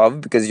people you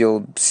love because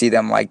you'll see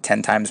them like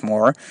 10 times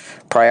more,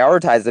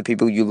 prioritize the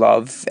people you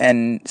love,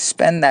 and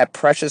spend that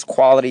precious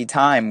quality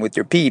time with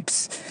your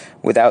peeps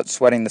without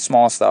sweating the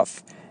small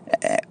stuff.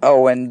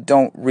 Oh, and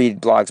don't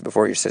read blogs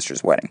before your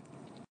sister's wedding.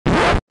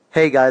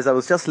 Hey guys, I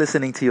was just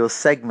listening to your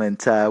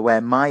segment where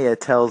Maya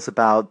tells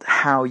about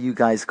how you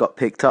guys got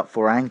picked up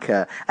for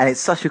Anchor, and it's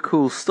such a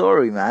cool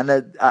story,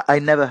 man. I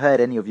never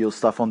heard any of your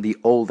stuff on the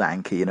old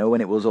Anchor, you know,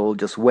 when it was all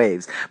just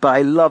waves, but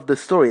I love the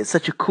story. It's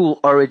such a cool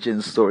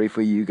origin story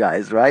for you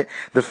guys, right?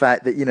 The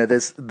fact that, you know,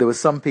 there were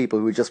some people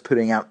who were just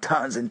putting out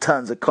tons and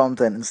tons of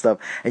content and stuff,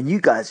 and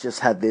you guys just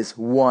had this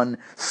one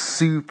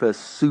super,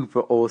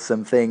 super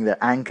awesome thing that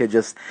Anchor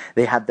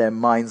they had their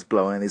minds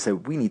blown, and they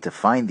said, we need to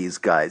find these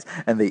guys,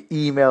 and they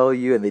email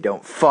you and they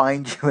don't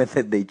find you, and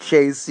then they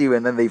chase you,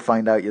 and then they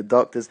find out your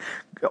doctors.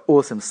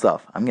 Awesome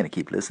stuff. I'm gonna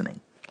keep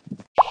listening.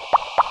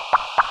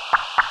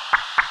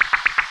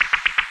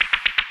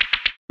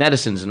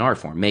 Medicine's an art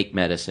form. Make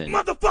medicine.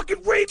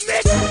 Motherfucking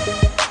remix!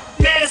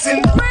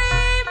 Medicine!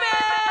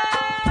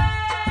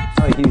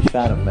 I'm a huge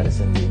fan of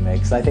Medicine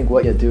Remix. I think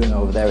what you're doing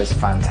over there is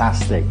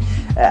fantastic.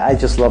 I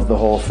just love the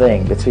whole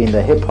thing, between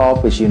the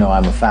hip-hop, which you know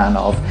I'm a fan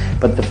of,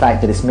 but the fact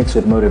that it's mixed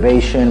with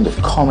motivation,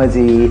 with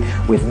comedy,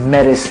 with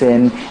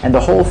medicine, and the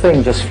whole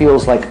thing just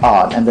feels like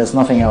art, and there's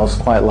nothing else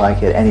quite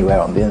like it anywhere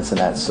on the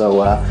internet.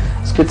 So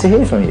it's good to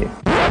hear from you.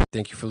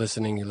 Thank you for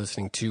listening. You're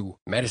listening to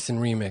Medicine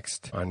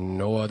Remixed on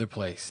no other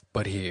place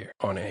but here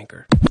on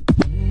Anchor.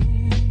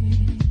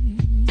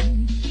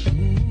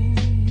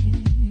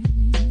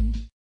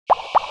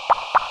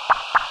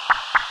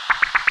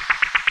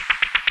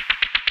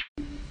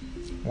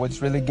 What's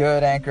really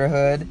good,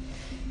 Anchorhood?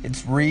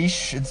 It's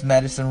Riche, it's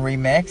Medicine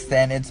Remixed,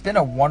 and it's been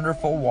a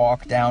wonderful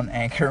walk down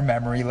Anchor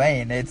memory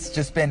lane. It's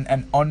just been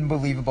an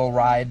unbelievable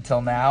ride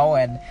till now,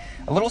 and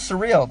a little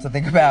surreal to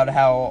think about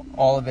how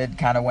all of it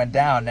kind of went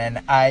down.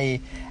 And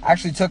I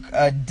actually took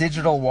a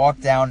digital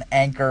walk down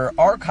Anchor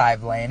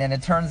archive lane, and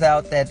it turns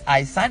out that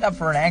I signed up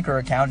for an Anchor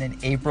account in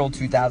April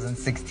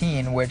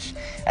 2016, which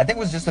I think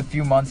was just a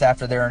few months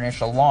after their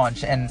initial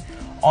launch. And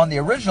on the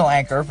original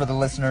Anchor, for the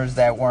listeners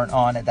that weren't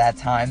on at that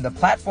time, the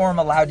platform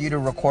allowed you to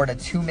record a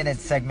 2-minute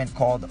segment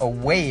called a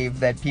wave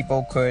that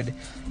people could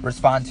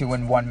respond to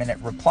in 1-minute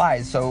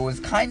replies. So it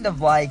was kind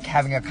of like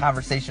having a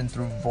conversation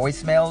through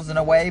voicemails in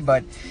a way,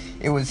 but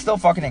it was still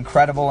fucking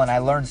incredible, and I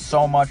learned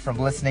so much from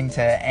listening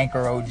to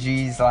Anchor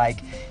OGs like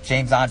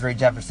James Andre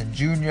Jefferson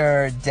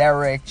Jr.,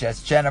 Derek,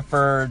 Jess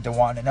Jennifer, The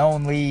One and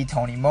Only,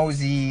 Tony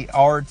Mosey,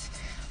 Art,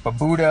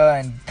 Babuda,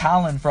 and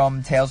Colin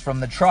from Tales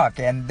from the Truck.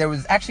 And there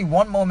was actually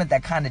one moment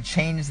that kind of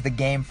changed the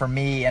game for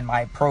me and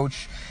my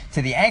approach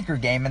to the Anchor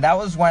game, and that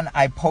was when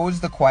I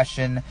posed the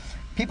question,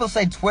 people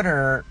say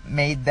Twitter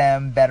made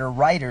them better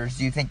writers.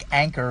 Do you think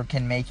Anchor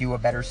can make you a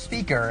better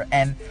speaker?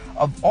 And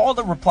of all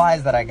the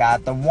replies that I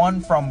got, the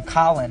one from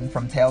Colin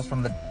from Tales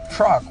from the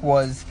Truck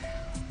was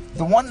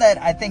the one that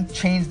I think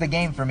changed the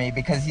game for me,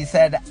 because he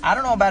said, I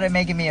don't know about it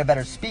making me a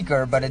better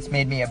speaker, but it's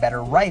made me a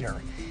better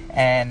writer.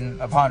 And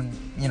upon,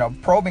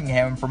 probing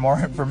him for more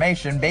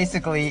information,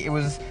 basically it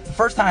was the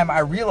first time I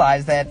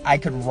realized that I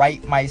could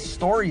write my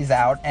stories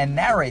out and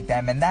narrate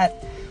them. And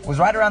that was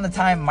right around the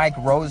time Mike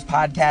Rowe's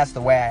podcast,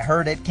 The Way I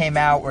Heard It, came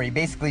out, where he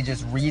basically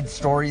just reads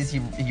stories.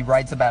 He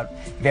writes about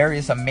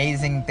various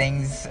amazing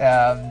things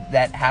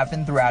that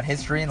happened throughout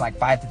history in like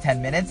 5 to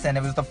 10 minutes. And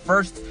it was the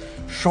first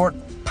short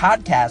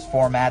podcast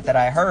format that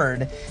I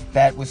heard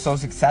that was so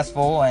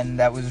successful and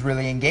that was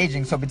really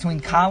engaging. So between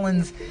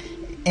Colin's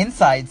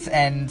insights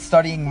and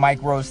studying Mike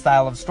Rowe's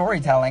style of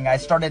storytelling, I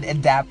started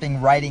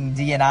adapting writing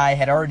D and I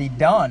had already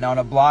done on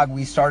a blog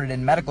we started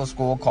in medical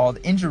school called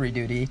Injury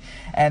Duty.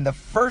 And the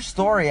first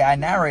story I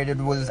narrated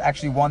was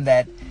actually one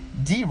that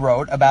D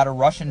wrote about a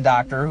Russian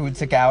doctor who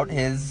took out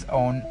his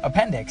own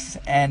appendix.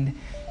 And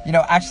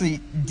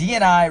actually D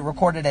and I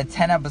recorded a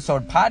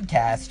 10-episode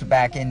podcast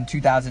back in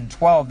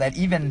 2012 that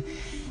even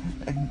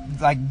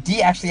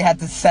D actually had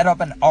to set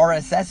up an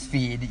RSS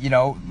feed,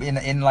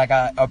 in like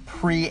a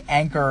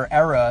pre-Anchor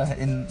era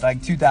in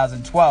like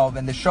 2012,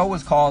 and the show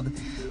was called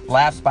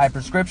Laughs by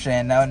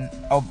Prescription. And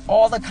of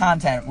all the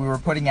content we were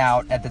putting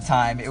out at the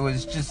time, it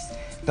was just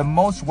the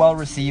most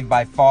well-received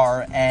by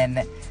far.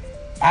 And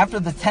after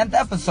the 10th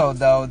episode,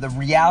 though, the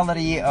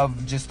reality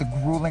of just the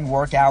grueling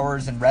work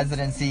hours and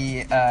residency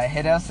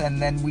hit us, and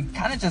then we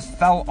kind of just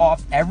fell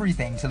off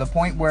everything to the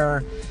point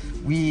where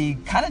we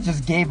kind of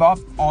just gave up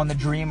on the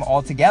dream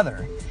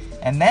altogether.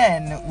 And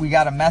then we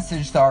got a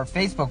message to our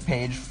Facebook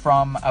page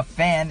from a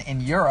fan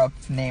in Europe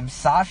named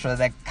Sasha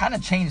that kind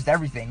of changed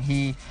everything.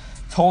 He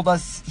told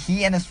us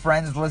he and his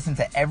friends listened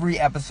to every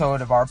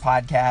episode of our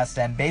podcast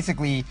and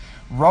basically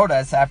wrote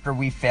us after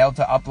we failed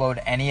to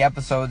upload any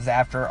episodes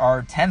after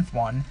our 10th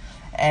one.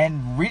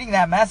 And reading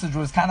that message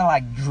was kind of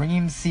like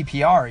dream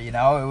CPR,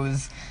 It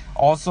was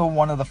also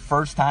one of the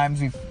first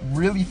times we've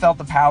really felt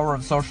the power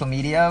of social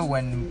media,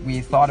 when we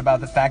thought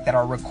about the fact that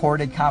our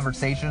recorded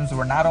conversations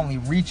were not only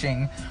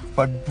reaching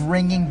but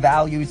bringing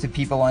value to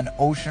people an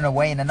ocean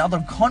away in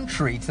another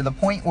country, to the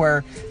point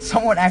where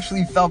someone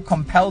actually felt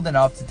compelled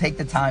enough to take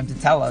the time to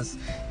tell us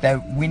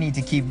that we need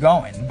to keep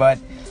going. But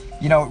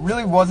it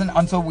really wasn't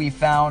until we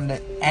found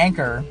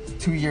Anchor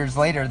 2 years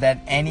later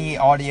that any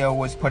audio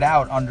was put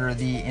out under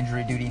the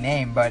Injury Duty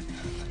name. But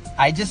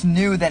I just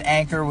knew that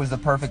Anchor was the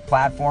perfect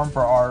platform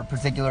for our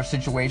particular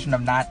situation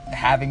of not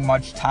having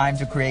much time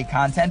to create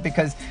content,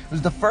 because it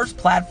was the first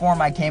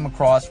platform I came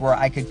across where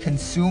I could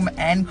consume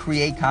and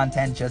create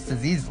content just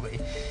as easily.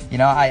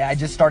 I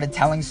just started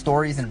telling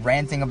stories and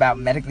ranting about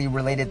medically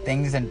related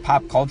things and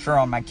pop culture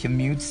on my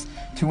commutes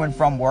to and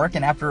from work,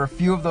 and after a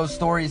few of those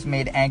stories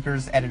made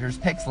Anchor's editor's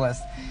picks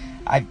list,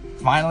 I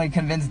finally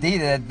convinced Dee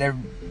that there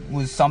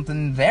was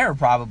something there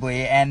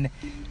probably. And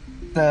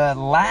the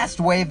last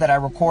wave that I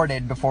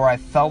recorded before I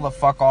fell the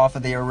fuck off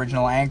of the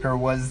original Anchor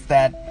was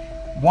that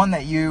one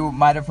that you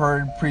might have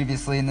heard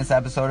previously in this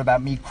episode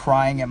about me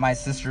crying at my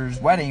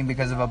sister's wedding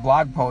because of a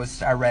blog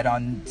post I read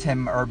on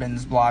Tim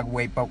Urban's blog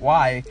Wait But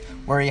Why,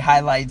 where he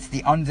highlights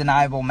the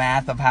undeniable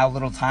math of how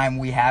little time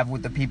we have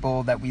with the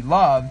people that we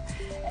love.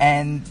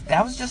 And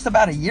that was just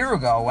about a year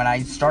ago when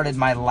I started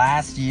my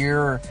last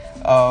year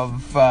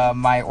of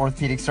my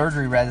orthopedic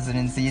surgery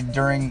residency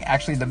during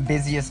actually the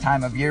busiest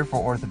time of year for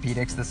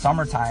orthopedics, the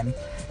summertime.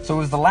 So it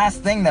was the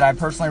last thing that I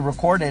personally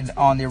recorded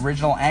on the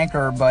original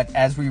Anchor, but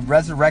as we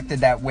resurrected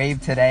that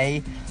wave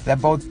today, that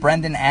both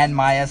Brendan and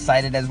Maya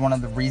cited as one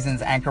of the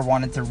reasons Anchor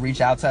wanted to reach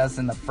out to us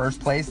in the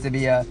first place to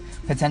be a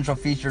potential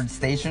featured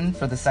station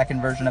for the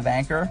second version of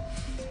Anchor,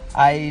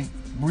 I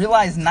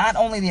realized not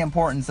only the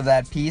importance of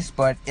that piece,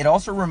 but it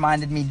also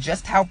reminded me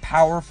just how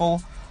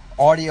powerful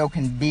audio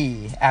can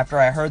be after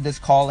I heard this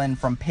call in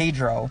from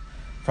Pedro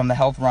from the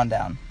Health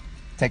Rundown.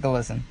 Take a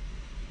listen.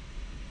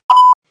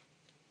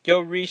 Yo,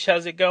 Rish,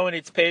 how's it going?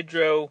 It's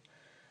Pedro.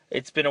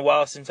 It's been a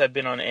while since I've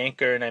been on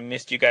Anchor, and I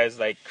missed you guys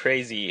like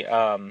crazy.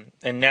 And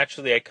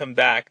naturally, I come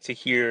back to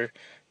hear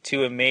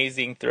two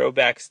amazing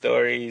throwback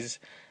stories,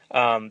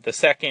 the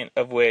second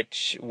of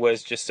which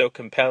was just so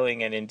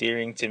compelling and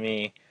endearing to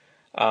me.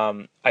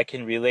 I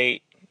can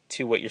relate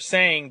to what you're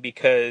saying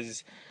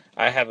because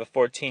I have a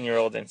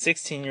 14-year-old and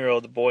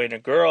 16-year-old boy and a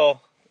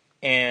girl,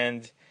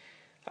 and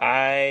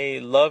I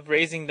love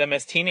raising them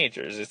as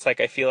teenagers. It's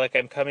like I feel like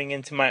I'm coming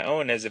into my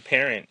own as a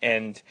parent,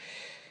 and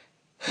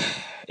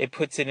it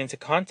puts it into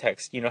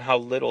context, how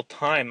little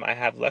time I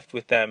have left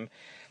with them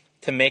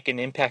to make an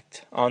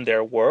impact on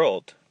their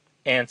world.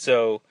 And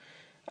so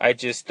I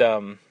just,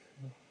 I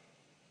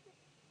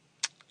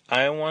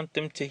want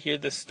them to hear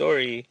the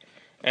story,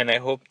 and I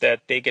hope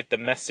that they get the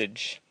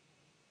message.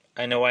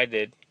 I know I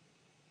did.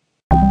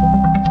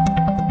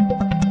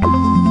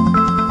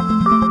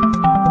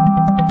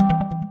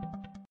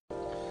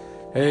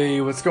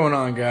 Hey, what's going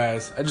on,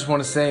 guys? I just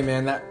want to say,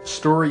 man, that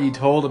story you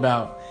told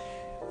about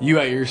you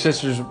at your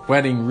sister's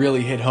wedding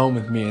really hit home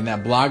with me in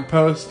that blog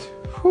post.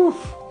 Whew.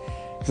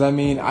 Because,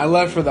 I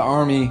left for the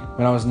Army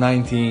when I was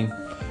 19.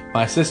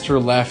 My sister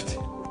left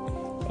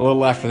a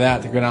little after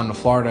that to go down to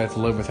Florida to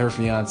live with her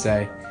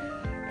fiance.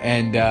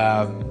 And,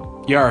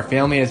 our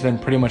family has been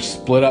pretty much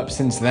split up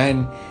since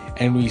then.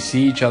 And we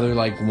see each other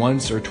like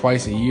once or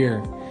twice a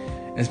year.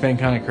 It's been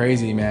kind of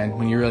crazy, man,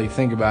 when you really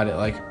think about it.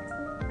 Like,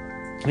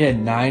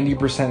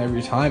 90% of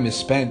your time is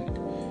spent,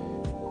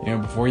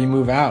 before you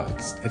move out.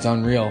 It's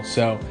unreal.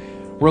 So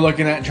we're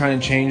looking at trying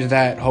to change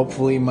that.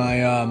 Hopefully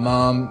my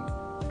mom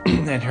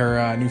and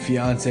her new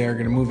fiance are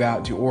going to move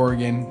out to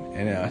Oregon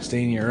and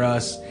stay near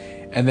us.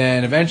 And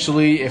then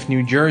eventually, if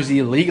New Jersey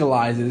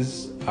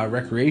legalizes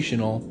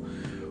recreational,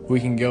 we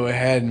can go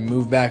ahead and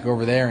move back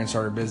over there and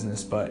start a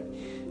business. But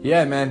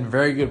yeah, man,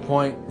 very good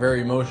point.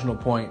 Very emotional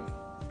point.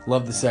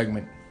 Love the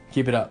segment.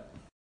 Keep it up.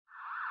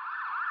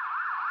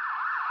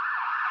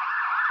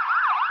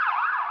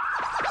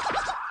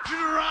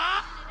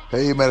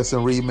 Hey,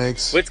 Medicine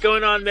Remix. What's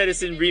going on,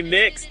 Medicine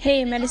Remix?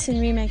 Hey, Medicine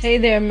Remix. Hey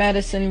there,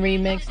 Medicine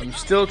Remix. I'm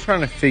still trying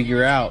to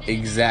figure out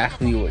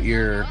exactly what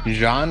your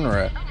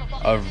genre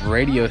of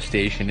radio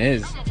station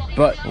is.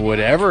 But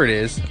whatever it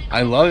is,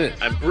 I love it.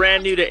 I'm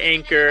brand new to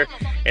Anchor,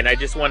 and I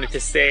just wanted to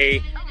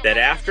say that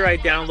after I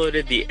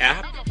downloaded the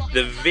app,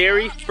 the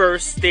very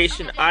first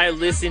station I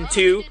listened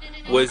to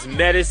was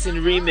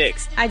Medicine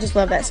Remix. I just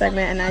love that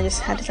segment, and I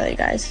just had to tell you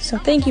guys. So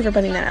thank you for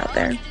putting that out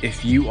there.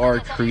 If you are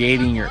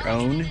creating your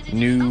own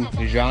new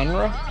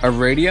genre of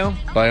radio,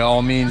 by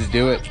all means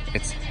do it.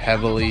 It's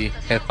heavily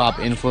hip-hop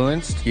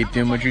influenced. Keep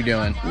doing what you're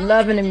doing.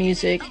 Loving the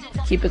music.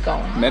 Keep it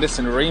going.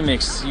 Medicine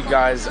Remix, you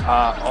guys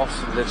are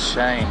off the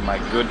chain. My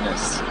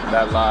goodness.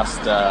 That last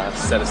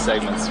set of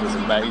segments was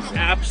amazing.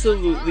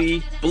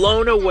 Absolutely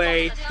blown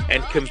away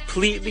and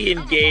completely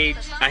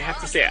engaged. I have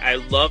to say, I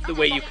love the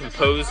way you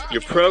compose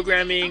your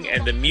programming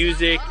and the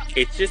music.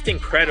 It's just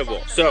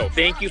incredible. So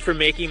thank you for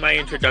making my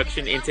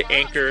introduction into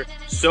Anchor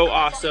so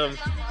awesome.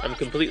 I'm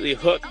completely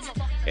hooked,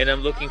 and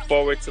I'm looking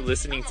forward to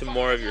listening to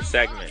more of your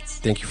segments.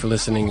 Thank you for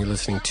listening. You're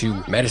listening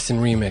to Medicine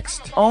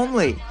Remixed.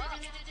 Only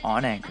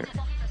on Anchor.